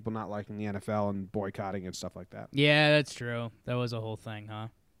controversy and people not liking the NFL and boycotting and stuff like that. Yeah, that's true. That was a whole thing, huh?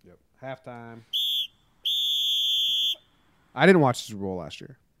 Yep. Halftime. I didn't watch the Super Bowl last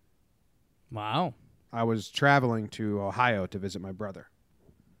year. Wow. I was traveling to Ohio to visit my brother.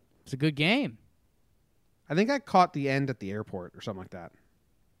 It's a good game. I think I caught the end at the airport or something like that.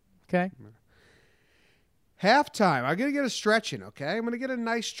 Okay. Halftime. I'm going to get a stretch in, okay? I'm going to get a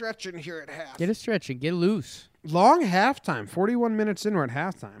nice stretch in here at half. Get a stretch and get loose. Long halftime. 41 minutes in, we're at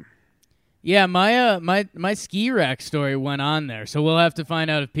halftime. Yeah, my ski rack story went on there, so we'll have to find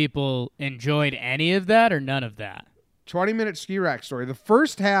out if people enjoyed any of that or none of that. 20-minute ski rack story. The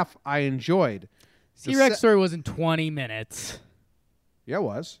first half I enjoyed. Ski rack story wasn't 20 minutes. Yeah, it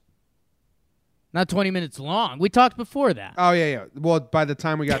was. Not 20 minutes long. We talked before that. Oh, yeah. Well, by the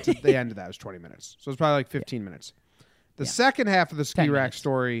time we got to the end of that, it was 20 minutes. So it was probably like 15 minutes. The second half of the ski rack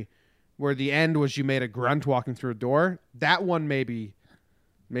story, where the end was you made a grunt walking through a door, that one maybe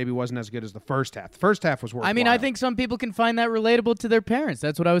wasn't as good as the first half. The first half was worthwhile. I mean, I think some people can find that relatable to their parents.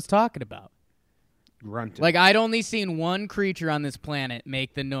 That's what I was talking about. Grunting. Like, I'd only seen one creature on this planet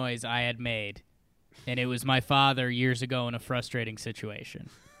make the noise I had made, and it was my father years ago in a frustrating situation.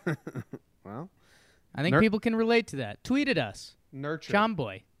 Well, I think people can relate to that. Tweet at us. Nurture. John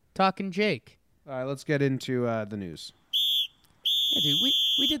Boy. Talking Jake. All right, let's get into the news. Yeah, dude,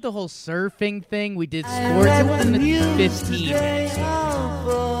 we did the whole surfing thing. We did sports. It wasn't 15 minutes. It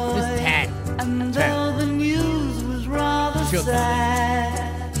was 10. 10. The news was rather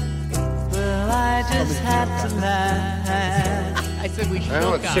sad. Well, I just had to laugh. I said we should.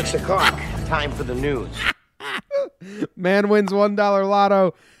 Well, it's 6 o'clock. Time for the news. Man wins $1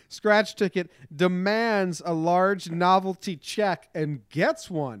 lotto scratch ticket, demands a large novelty check, and gets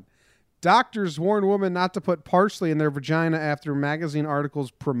one. Doctors warn women not to put parsley in their vagina after magazine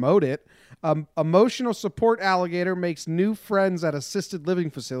articles promote it. Emotional support alligator makes new friends at assisted living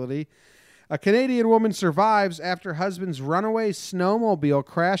facility. A Canadian woman survives after husband's runaway snowmobile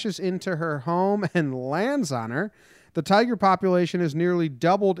crashes into her home and lands on her. The tiger population has nearly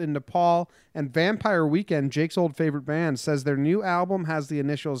doubled in Nepal, and Vampire Weekend, Jake's old favorite band, says their new album has the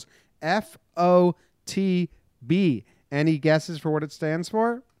initials FOTB. Any guesses for what it stands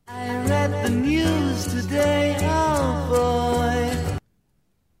for? I read the news today, oh boy.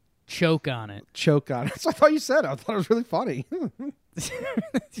 Choke on it. Choke on it. That's what I thought you said. I thought it was really funny.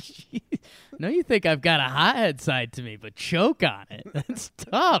 No, you think I've got a hothead side to me, but choke on it. That's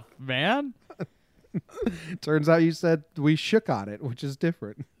tough, man. Turns out you said we shook on it, which is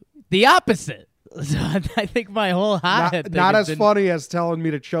different. The opposite. I think my whole hothead thing not has as been funny as telling me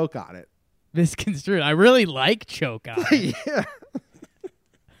to choke on it. misconstrued. I really like choke on it. Yeah.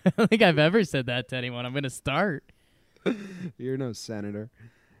 I don't think I've ever said that to anyone. I'm going to start. You're no senator.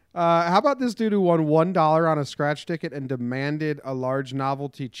 How about this dude who won $1 on a scratch ticket and demanded a large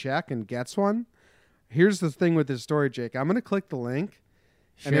novelty check and gets one? Here's the thing with this story, Jake. I'm going to click the link.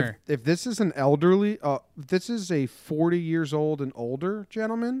 Sure. And if this is an elderly, if this is a 40 years old and older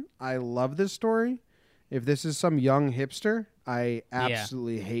gentleman, I love this story. If this is some young hipster, I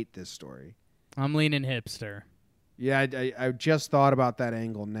absolutely hate this story. I'm leaning hipster. Yeah, I just thought about that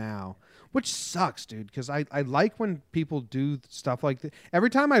angle now, which sucks, dude, because I like when people do stuff like this. Every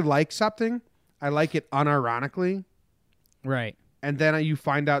time I like something, I like it unironically. Right. And then you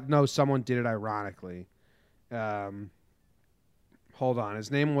find out, no, someone did it ironically. Hold on. His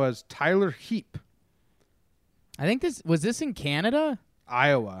name was Tyler Heap. I think this in Canada?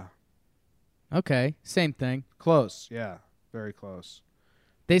 Iowa. Okay, same thing. Close, yeah. Very close.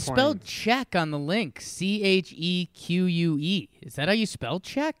 They spelled Czech on the link. CHEQUE. Is that how you spell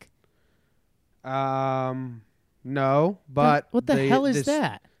Czech? No, but what the hell is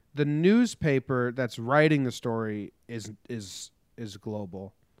that? The newspaper that's writing the story is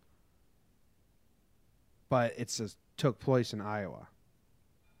global, but took place in Iowa,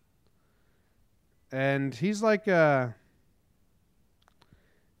 and he's like, yeah,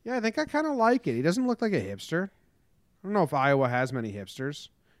 I think I kind of like it. He doesn't look like a hipster. I don't know if Iowa has many hipsters.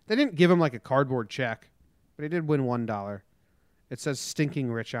 They didn't give him like a cardboard check, but he did win $1. It says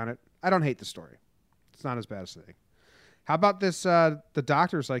 "stinking rich" on it. I don't hate the story. It's not as bad as they think. How about this? The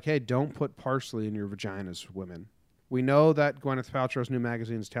doctor's like, hey, don't put parsley in your vaginas, women. We know that Gwyneth Paltrow's new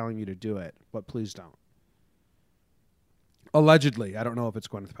magazine is telling you to do it, but please don't. Allegedly. I don't know if it's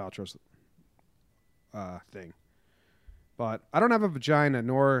Gwyneth Paltrow's thing. But I don't have a vagina,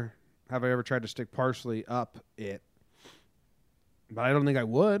 nor have I ever tried to stick parsley up it. But I don't think I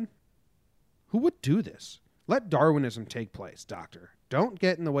would. Who would do this? Let Darwinism take place, doctor. Don't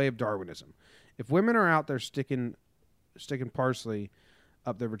get in the way of Darwinism. If women are out there sticking parsley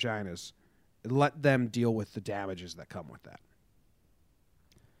up their vaginas, let them deal with the damages that come with that.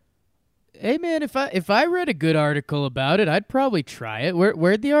 Hey man, if I read a good article about it, I'd probably try it.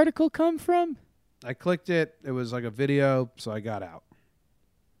 Where'd the article come from? I clicked it. It was like a video, so I got out.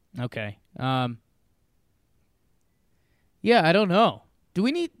 Okay. Yeah, I don't know. Do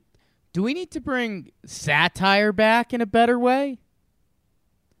we need to bring satire back in a better way?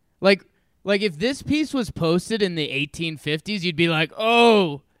 Like if this piece was posted in the 1850s, you'd be like,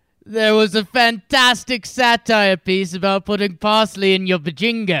 "Oh, there was a fantastic satire piece about putting parsley in your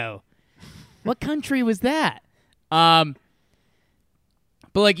vajingo." What country was that? But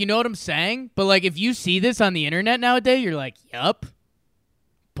like, you know what I'm saying? But like, if you see this on the internet nowadays, you're like, "Yup,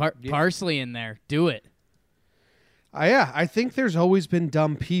 parsley in there, do it." Yeah, I think there's always been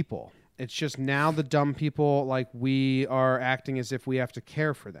dumb people. It's just now the dumb people, like, we are acting as if we have to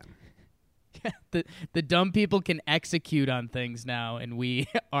care for them. The dumb people can execute on things now, and we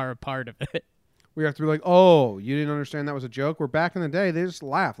are a part of it. We have to be like, oh, you didn't understand that was a joke? Where back in the day, they just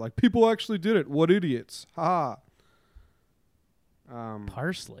laughed. Like, people actually did it. What idiots. Ha.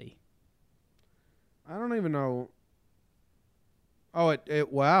 Parsley. I don't even know. Oh,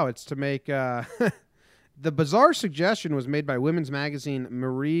 wow, it's to make... The bizarre suggestion was made by women's magazine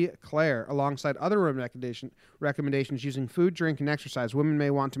Marie Claire alongside other recommendations using food, drink, and exercise. Women may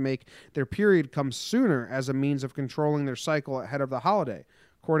want to make their period come sooner as a means of controlling their cycle ahead of the holiday.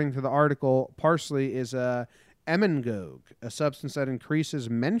 According to the article, parsley is a emmengogue, a substance that increases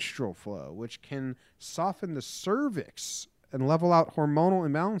menstrual flow, which can soften the cervix and level out hormonal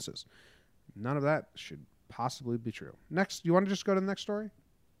imbalances. None of that should possibly be true. Next, you want to just go to the next story?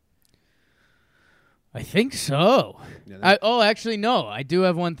 I think so. Yeah, actually, no. I do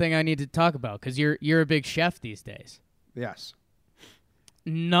have one thing I need to talk about because you're a big chef these days. Yes.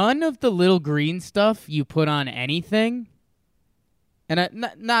 None of the little green stuff you put on anything, and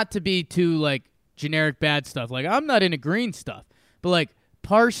not to be too like generic bad stuff. Like, I'm not into green stuff, but like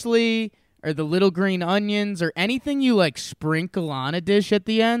parsley or the little green onions or anything you like sprinkle on a dish at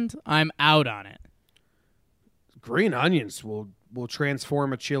the end, I'm out on it. Green onions will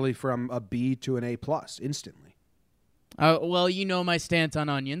transform a chili from a B to an A+ instantly. Well, you know my stance on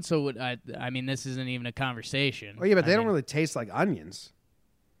onions, so I mean, this isn't even a conversation. Oh yeah, but they don't really taste like onions,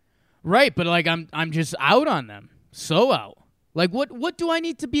 right? But like, I'm just out on them, so out. Like, what do I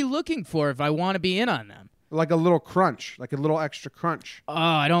need to be looking for if I want to be in on them? Like a little crunch, like a little extra crunch. Oh,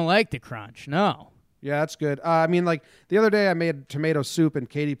 I don't like the crunch. No. Yeah, that's good. I mean, like, the other day I made tomato soup and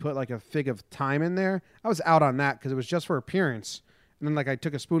Katie put, like, a fig of thyme in there. I was out on that because it was just for appearance. And then, like, I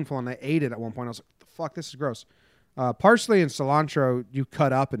took a spoonful and I ate it at one point. I was like, fuck, this is gross. Parsley and cilantro you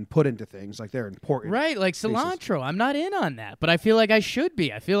cut up and put into things. Like, they're important. Right, like cilantro. Pieces. I'm not in on that. But I feel like I should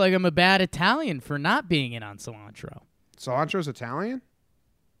be. I feel like I'm a bad Italian for not being in on cilantro. Cilantro's Italian?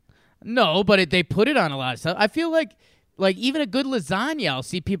 No, but they put it on a lot of stuff. I feel like like even a good lasagna, I'll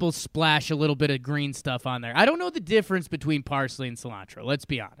see people splash a little bit of green stuff on there. I don't know the difference between parsley and cilantro. Let's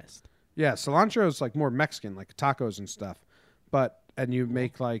be honest. Yeah, cilantro is like more Mexican, like tacos and stuff. And you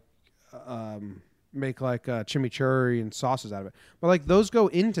make like chimichurri and sauces out of it. But like those go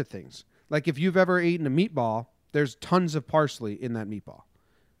into things. Like if you've ever eaten a meatball, there's tons of parsley in that meatball.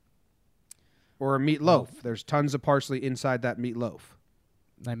 Or a meatloaf, there's tons of parsley inside that meatloaf.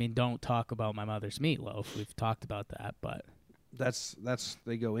 I mean, don't talk about my mother's meatloaf. We've talked about that, but that's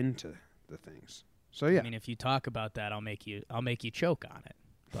they go into the things. So yeah. I mean, if you talk about that, I'll make you choke on it.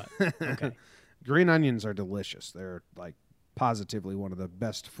 But okay. Green onions are delicious. They're like positively one of the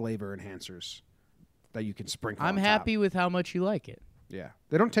best flavor enhancers that you can sprinkle I'm on happy top. with how much you like it. Yeah.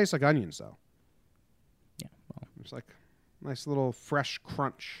 They don't taste like onions though. Yeah. Well, it's like nice little fresh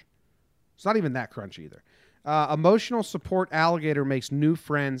crunch. It's not even that crunch either. Emotional support alligator makes new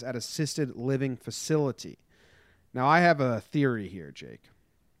friends at assisted living facility. Now, I have a theory here, Jake.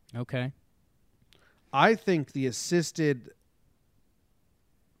 Okay. I think the assisted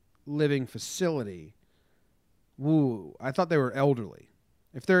living facility, I thought they were elderly.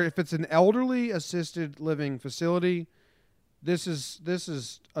 If it's an elderly assisted living facility, this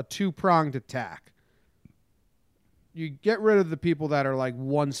is a two-pronged attack. You get rid of the people that are like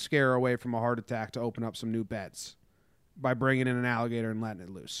one scare away from a heart attack to open up some new beds by bringing in an alligator and letting it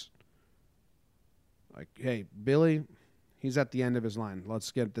loose. Like, hey, Billy, he's at the end of his line.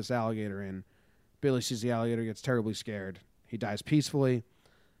 Let's get this alligator in. Billy sees the alligator, gets terribly scared. He dies peacefully,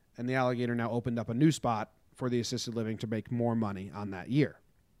 and the alligator now opened up a new spot for the assisted living to make more money on that year.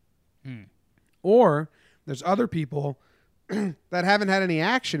 Or there's other people that haven't had any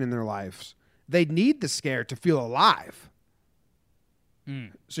action in their lives. They need the scare to feel alive.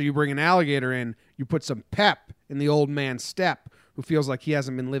 So you bring an alligator in, you put some pep in the old man's step who feels like he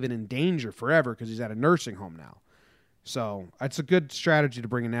hasn't been living in danger forever because he's at a nursing home now. So it's a good strategy to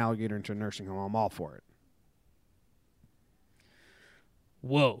bring an alligator into a nursing home. I'm all for it.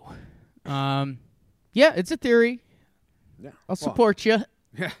 Whoa. Yeah, it's a theory. Yeah, I'll support you.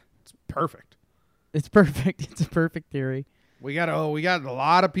 Yeah, it's perfect. It's perfect. It's a perfect theory. We got a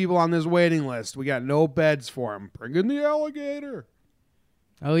lot of people on this waiting list. We got no beds for them. Bring in the alligator.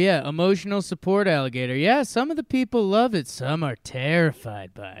 Oh, yeah, emotional support alligator. Yeah, some of the people love it. Some are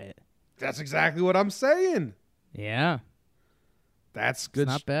terrified by it. That's exactly what I'm saying. Yeah. That's good.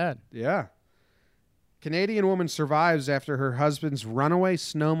 It's not bad. Yeah. Canadian woman survives after her husband's runaway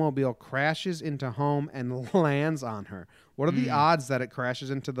snowmobile crashes into home and lands on her. What are the odds that it crashes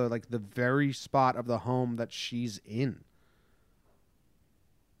into the very spot of the home that she's in?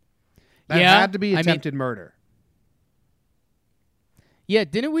 That had to be attempted murder. Yeah,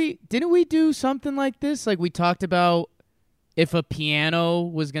 didn't we do something like this? Like we talked about if a piano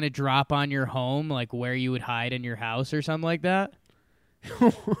was going to drop on your home, like where you would hide in your house or something like that?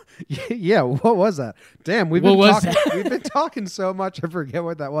 Yeah, what was that? Damn, we've been talking so much I forget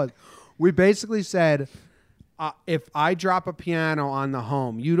what that was. We basically said if I drop a piano on the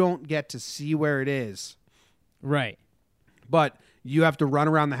home, you don't get to see where it is. Right. But you have to run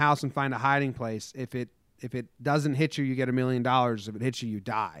around the house and find a hiding place. If it doesn't hit you, you get $1 million. If it hits you, you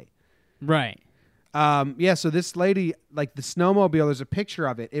die. Right. Yeah, so this lady, like the snowmobile, there's a picture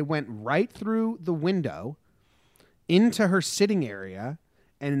of it. It went right through the window into her sitting area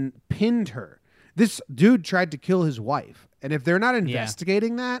and pinned her. This dude tried to kill his wife. And if they're not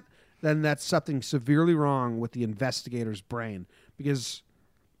investigating that, then that's something severely wrong with the investigator's brain. Because,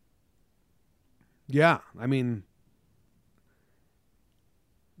 yeah, I mean,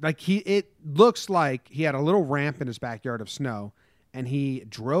 like it looks like he had a little ramp in his backyard of snow, and he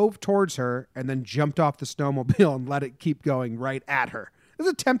drove towards her and then jumped off the snowmobile and let it keep going right at her. It's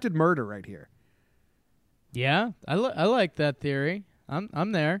attempted murder right here. Yeah, I like that theory.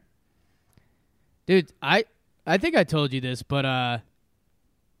 I'm there. Dude, I think I told you this, but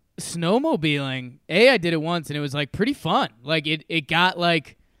snowmobiling, I did it once and it was like pretty fun. Like it got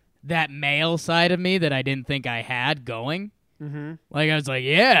like that male side of me that I didn't think I had going. Mm-hmm. Like I was like,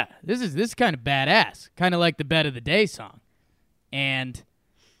 yeah, this is kind of badass. Kind of like the Bet of the Day song. And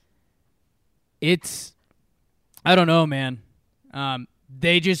it's, I don't know, man.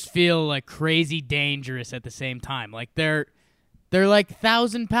 They just feel like crazy dangerous at the same time. Like they're like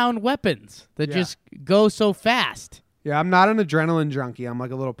 1,000-pound weapons that just go so fast. Yeah, I'm not an adrenaline junkie. I'm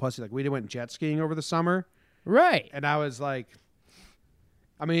like a little pussy. Like we went jet skiing over the summer. Right. And I was like,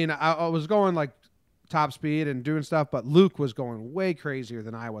 I mean, I was going like top speed and doing stuff, but Luke was going way crazier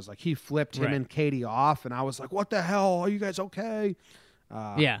than I was. Like he flipped him and Katie off, and I was like, what the hell? Are you guys okay?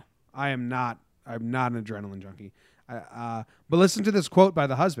 Yeah. I'm not an adrenaline junkie. But listen to this quote by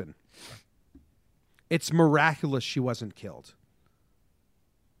the husband. It's miraculous she wasn't killed.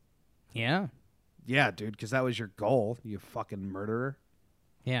 Yeah. Yeah, dude, because that was your goal, you fucking murderer.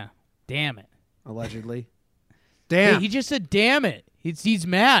 Yeah. Damn it. Allegedly. Damn. Hey, he just said, damn it. He's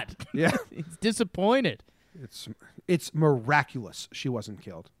mad. Yeah. He's disappointed. It's miraculous she wasn't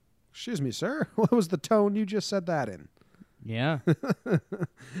killed. Excuse me, sir. What was the tone you just said that in? Yeah.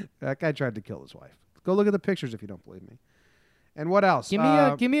 That guy tried to kill his wife. Go look at the pictures if you don't believe me. And what else? Give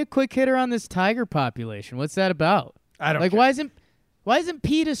me a quick hitter on this tiger population. What's that about? I don't like. care. Why isn't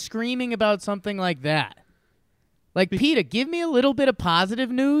PETA screaming about something like that? Like, PETA, give me a little bit of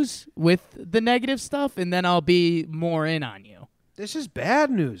positive news with the negative stuff, and then I'll be more in on you. This is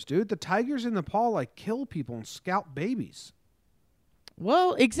bad news, dude. The tigers in Nepal kill people and scalp babies.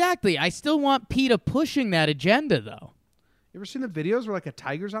 Well, exactly. I still want PETA pushing that agenda, though. You ever seen the videos where a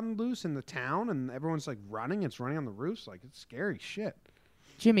tiger's on the loose in the town and everyone's running? It's running on the roofs. It's scary shit.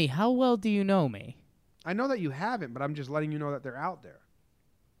 Jimmy, how well do you know me? I know that you haven't, but I'm just letting you know that they're out there.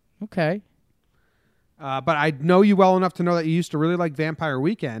 Okay. But I know you well enough to know that you used to really like Vampire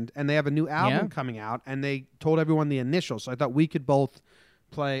Weekend, and they have a new album coming out, and they told everyone the initials. So I thought we could both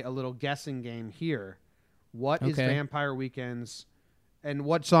play a little guessing game here. What is Vampire Weekend's, and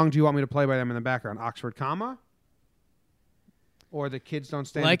what song do you want me to play by them in the background? Oxford Comma? Or The Kids Don't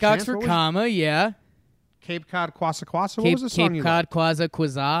Stand a Chance? Oxford Comma, yeah. Cape Cod Kwasa Kwasa? What was the song you Cape Cod Kwaza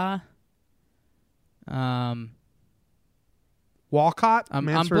Kwaza. Walcott? I'm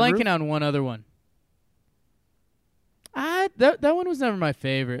blanking on one other one. That one was never my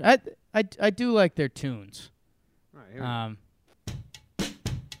favorite. I do like their tunes. All right,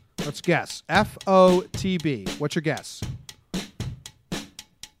 let's guess. FOTB. What's your guess?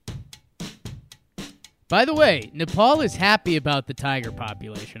 By the way, Nepal is happy about the tiger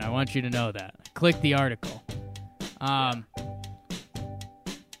population. I want you to know that. Click the article. So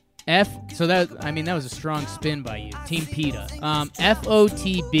that was a strong spin by you. Team PETA.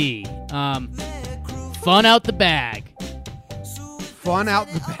 FOTB. Fun out the bag. Fun out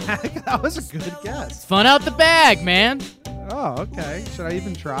the bag? That was a good guess. Fun out the bag, man. Oh, okay. Should I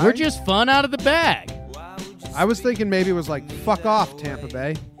even try? We're just fun out of the bag. I was thinking maybe it was fuck off, Tampa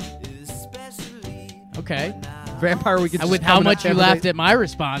Bay. Okay. Vampire Weekend. With how much you laughed at my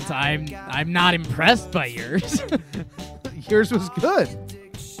response, I'm not impressed by yours. Yours was good.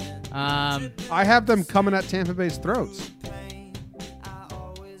 I have them coming at Tampa Bay's throats.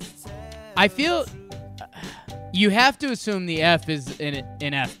 I feel you have to assume the F is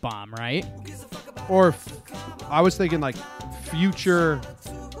an F-bomb, right? Or I was thinking future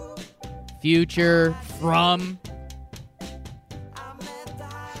from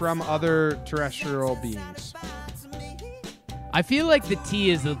other terrestrial beings. I feel like the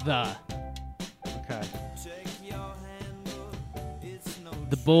T is a the. Okay.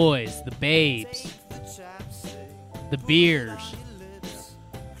 The boys, the babes, the beers.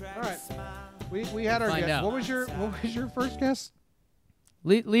 All right. We had our Find guess. out. What was your first guess?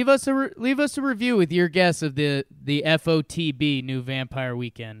 Leave us a review with your guess of the FOTB new Vampire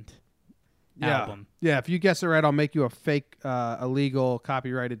Weekend album. Yeah, if you guess it right, I'll make you a fake, illegal,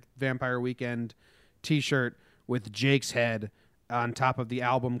 copyrighted Vampire Weekend T-shirt with Jake's head on top of the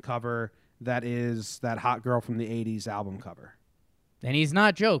album cover. That is that hot girl from the '80s album cover. And he's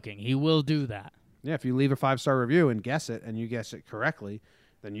not joking. He will do that. Yeah, if you leave a 5-star review and guess it, and you guess it correctly,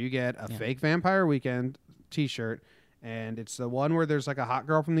 then you get a fake Vampire Weekend T-shirt. And it's the one where there's a hot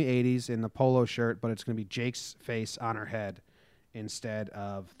girl from the 80s in the polo shirt, but it's going to be Jake's face on her head instead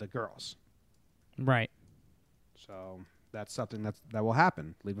of the girl's. Right. So that's something that will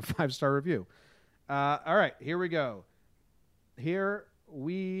happen. Leave a 5-star review. All right, here we go. Here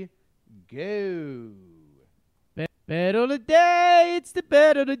we go. Better the day, it's the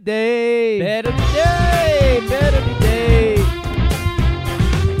better the day. Better the day, better the day.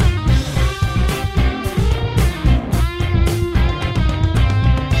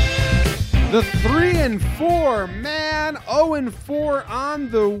 The 3-4 man, 0-4 on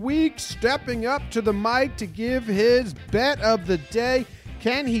the week, stepping up to the mic to give his bet of the day.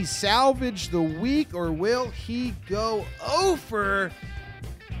 Can he salvage the week, or will he go over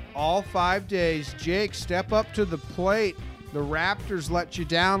all 5 days? Jake, step up to the plate. The Raptors let you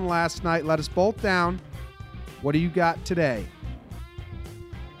down last night. Let us both down. What do you got today?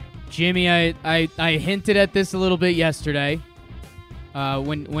 Jimmy, I hinted at this a little bit yesterday.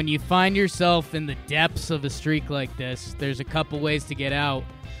 When you find yourself in the depths of a streak like this, there's a couple ways to get out.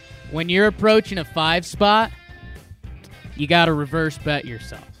 When you're approaching a 5 spot, you got to reverse bet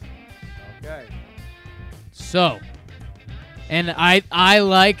yourself. Okay. So, and I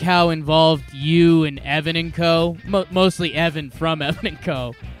like how involved you and Evan and Co., mostly Evan from Evan and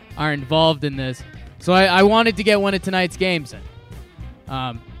Co., are involved in this. So I wanted to get one of tonight's games in.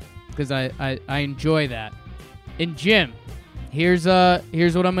 Because I enjoy that. And Jim, here's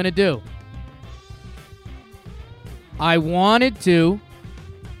what I'm gonna do. I wanted to.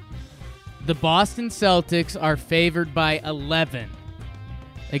 The Boston Celtics are favored by 11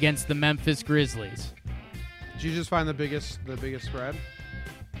 against the Memphis Grizzlies. Did you just find the biggest spread?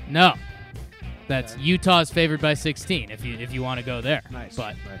 No, that's okay. Utah's favored by 16. If you want to go there, nice,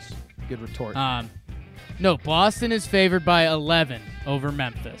 but nice, good retort. No, Boston is favored by 11 over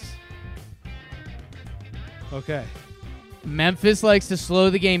Memphis. Okay. Memphis likes to slow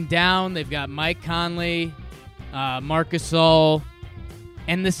the game down. They've got Mike Conley, Marc Gasol,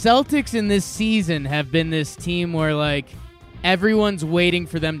 and the Celtics in this season have been this team where like everyone's waiting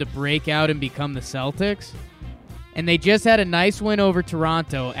for them to break out and become the Celtics. And they just had a nice win over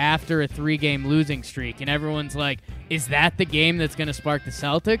Toronto after a 3-game losing streak, and everyone's like, is that the game that's going to spark the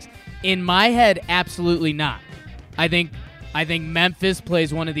Celtics? In my head, absolutely not. I think Memphis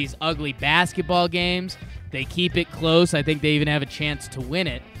plays one of these ugly basketball games. They keep it close. I think they even have a chance to win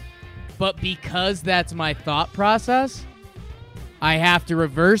it. But because that's my thought process, I have to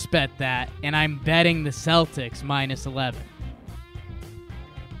reverse bet that, and I'm betting the Celtics minus 11.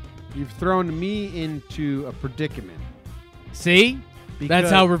 You've thrown me into a predicament. See?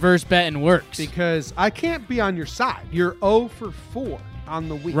 That's how reverse betting works. Because I can't be on your side. You're 0 for 4 on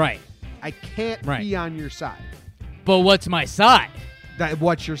the week. Right. I can't be on your side. But what's my side?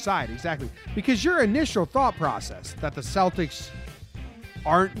 What's your side? Exactly. Because your initial thought process that the Celtics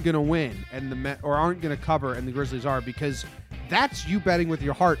aren't going to win or aren't going to cover and the Grizzlies are, because that's you betting with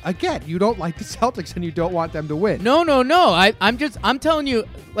your heart. Again, you don't like the Celtics and you don't want them to win. No. I'm telling you,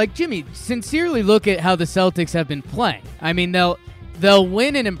 like, Jimmy, sincerely look at how the Celtics have been playing. I mean, they'll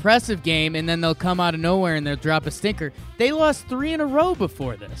win an impressive game and then they'll come out of nowhere and they'll drop a stinker. They lost 3 in a row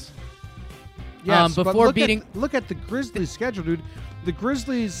before this. Yes, before but beating. Look at the Grizzlies' schedule, dude. The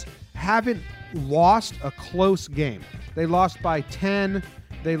Grizzlies haven't lost a close game. They lost by 10.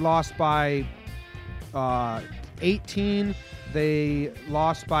 They lost by 18. They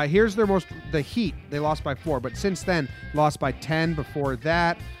lost by, the Heat. They lost by 4, but since then, lost by 10 before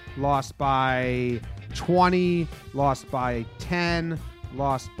that, lost by 20, lost by 10,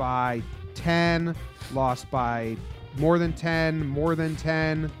 lost by 10, lost by more than 10.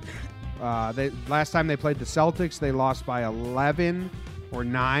 Last time they played the Celtics, they lost by 11 or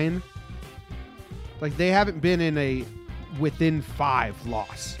 9. Like, they haven't been in a within 5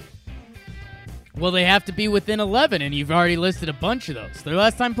 loss. Well, they have to be within 11, and you've already listed a bunch of those. Their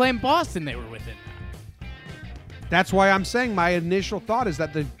last time playing Boston, they were within that. That's why I'm saying my initial thought is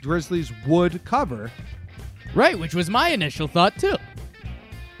that the Grizzlies would cover. Right, which was my initial thought, too.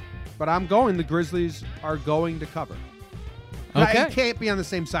 But I'm going the Grizzlies are going to cover. Okay. I can't be on the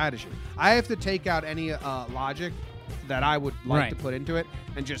same side as you. I have to take out any logic that I would like to put into it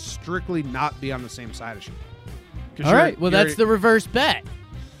and just strictly not be on the same side as you. All right, well, that's the reverse bet.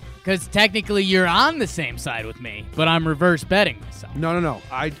 Because technically you're on the same side with me, but I'm reverse betting myself. No.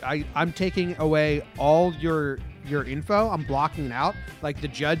 I'm taking away all your info. I'm blocking it out. Like the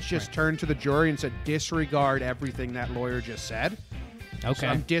judge just turned to the jury and said, disregard everything that lawyer just said. Okay. So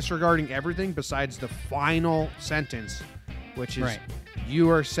I'm disregarding everything besides the final sentence, which is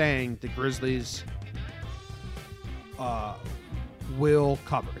you are saying the Grizzlies will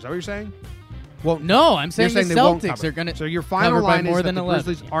cover. Is that what you're saying? Well, no, I'm saying the Celtics are going to. So your final line is that the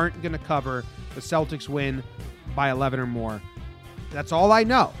Grizzlies aren't going to cover. The Celtics win by 11 or more. That's all I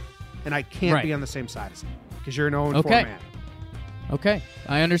know, and I can't be on the same side as you because you're an 0-4 man. Okay,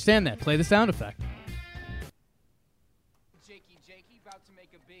 I understand that. Play the sound effect. Jakey, about to make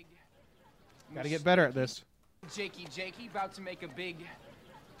a big. Got to get better at this. Jakey, about to make a big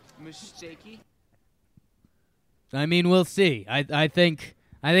mistake. I mean, we'll see. I think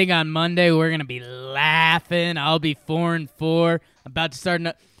on Monday we're gonna be laughing. I'll be 4-4. About to start.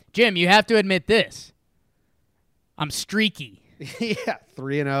 Jim, you have to admit this. I'm streaky. Yeah,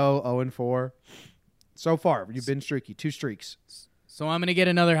 3-0, 0-4. So far, you've been streaky. 2 streaks. So I'm gonna get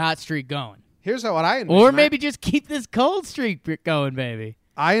another hot streak going. Here's what I envision. Or maybe just keep this cold streak going, baby.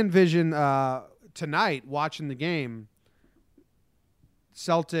 I envision tonight watching the game.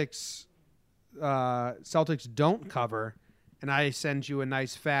 Celtics don't cover. And I send you a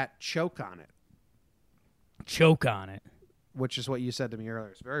nice fat choke on it. Choke on it. Which is what you said to me earlier.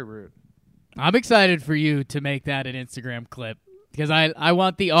 It's very rude. I'm excited for you to make that an Instagram clip. Because I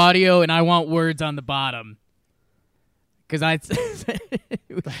want the audio and I want words on the bottom. Because I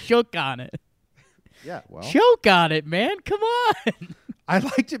choke on it. Yeah, well. Choke on it, man. Come on. I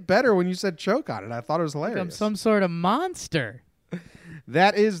liked it better when you said choke on it. I thought it was hilarious. I'm some sort of monster.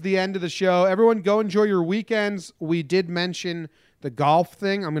 That is the end of the show. Everyone, go enjoy your weekends. We did mention the golf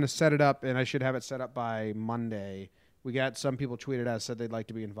thing. I'm going to set it up, and I should have it set up by Monday. We got some people tweeted us, said they'd like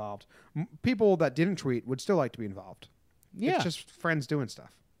to be involved. People that didn't tweet would still like to be involved. Yeah. It's just friends doing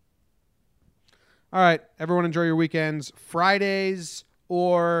stuff. All right, everyone, enjoy your weekends. Fridays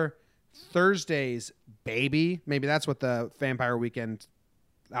or Thursdays, baby. Maybe that's what the Vampire Weekend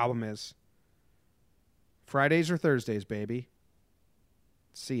album is. Fridays or Thursdays, baby.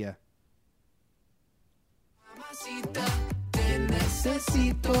 See ya. Te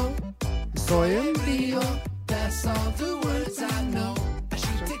necesito. Soy envío. That's all the words I know. I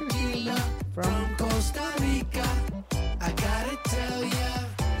shoot tequila from Costa Rica. I gotta tell ya.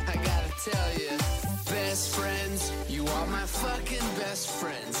 Best friends, you are my fucking best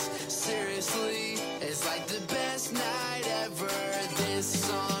friends. Seriously, it's like the best night ever. This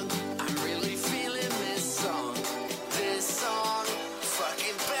song, I'm really feeling this song. This song,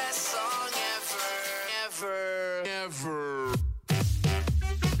 fucking best song ever.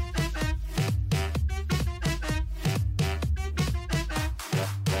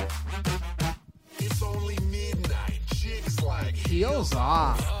 It's only midnight. Chicks like Heels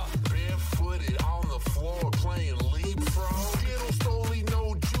off. barefooted on the floor playing leapfrog. Skittles, totally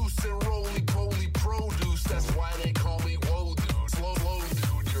no juice and roly-poly produce. That's why they call me Whoa Dude. Slow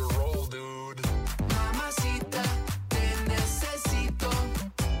dude, you're roll dude. Mamacita, te necesito.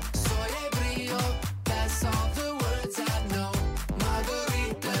 Soy ebrio, that's all the words I know.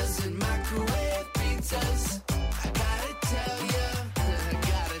 Margaritas and microwave pizzas. I gotta tell ya.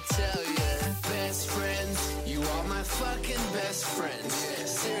 Best friends, you are my fucking best friends.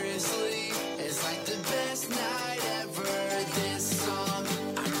 Seriously, it's like the best night ever. This song,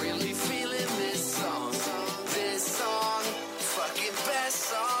 I'm really feeling this song. This song, fucking best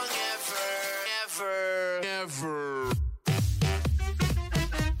song ever.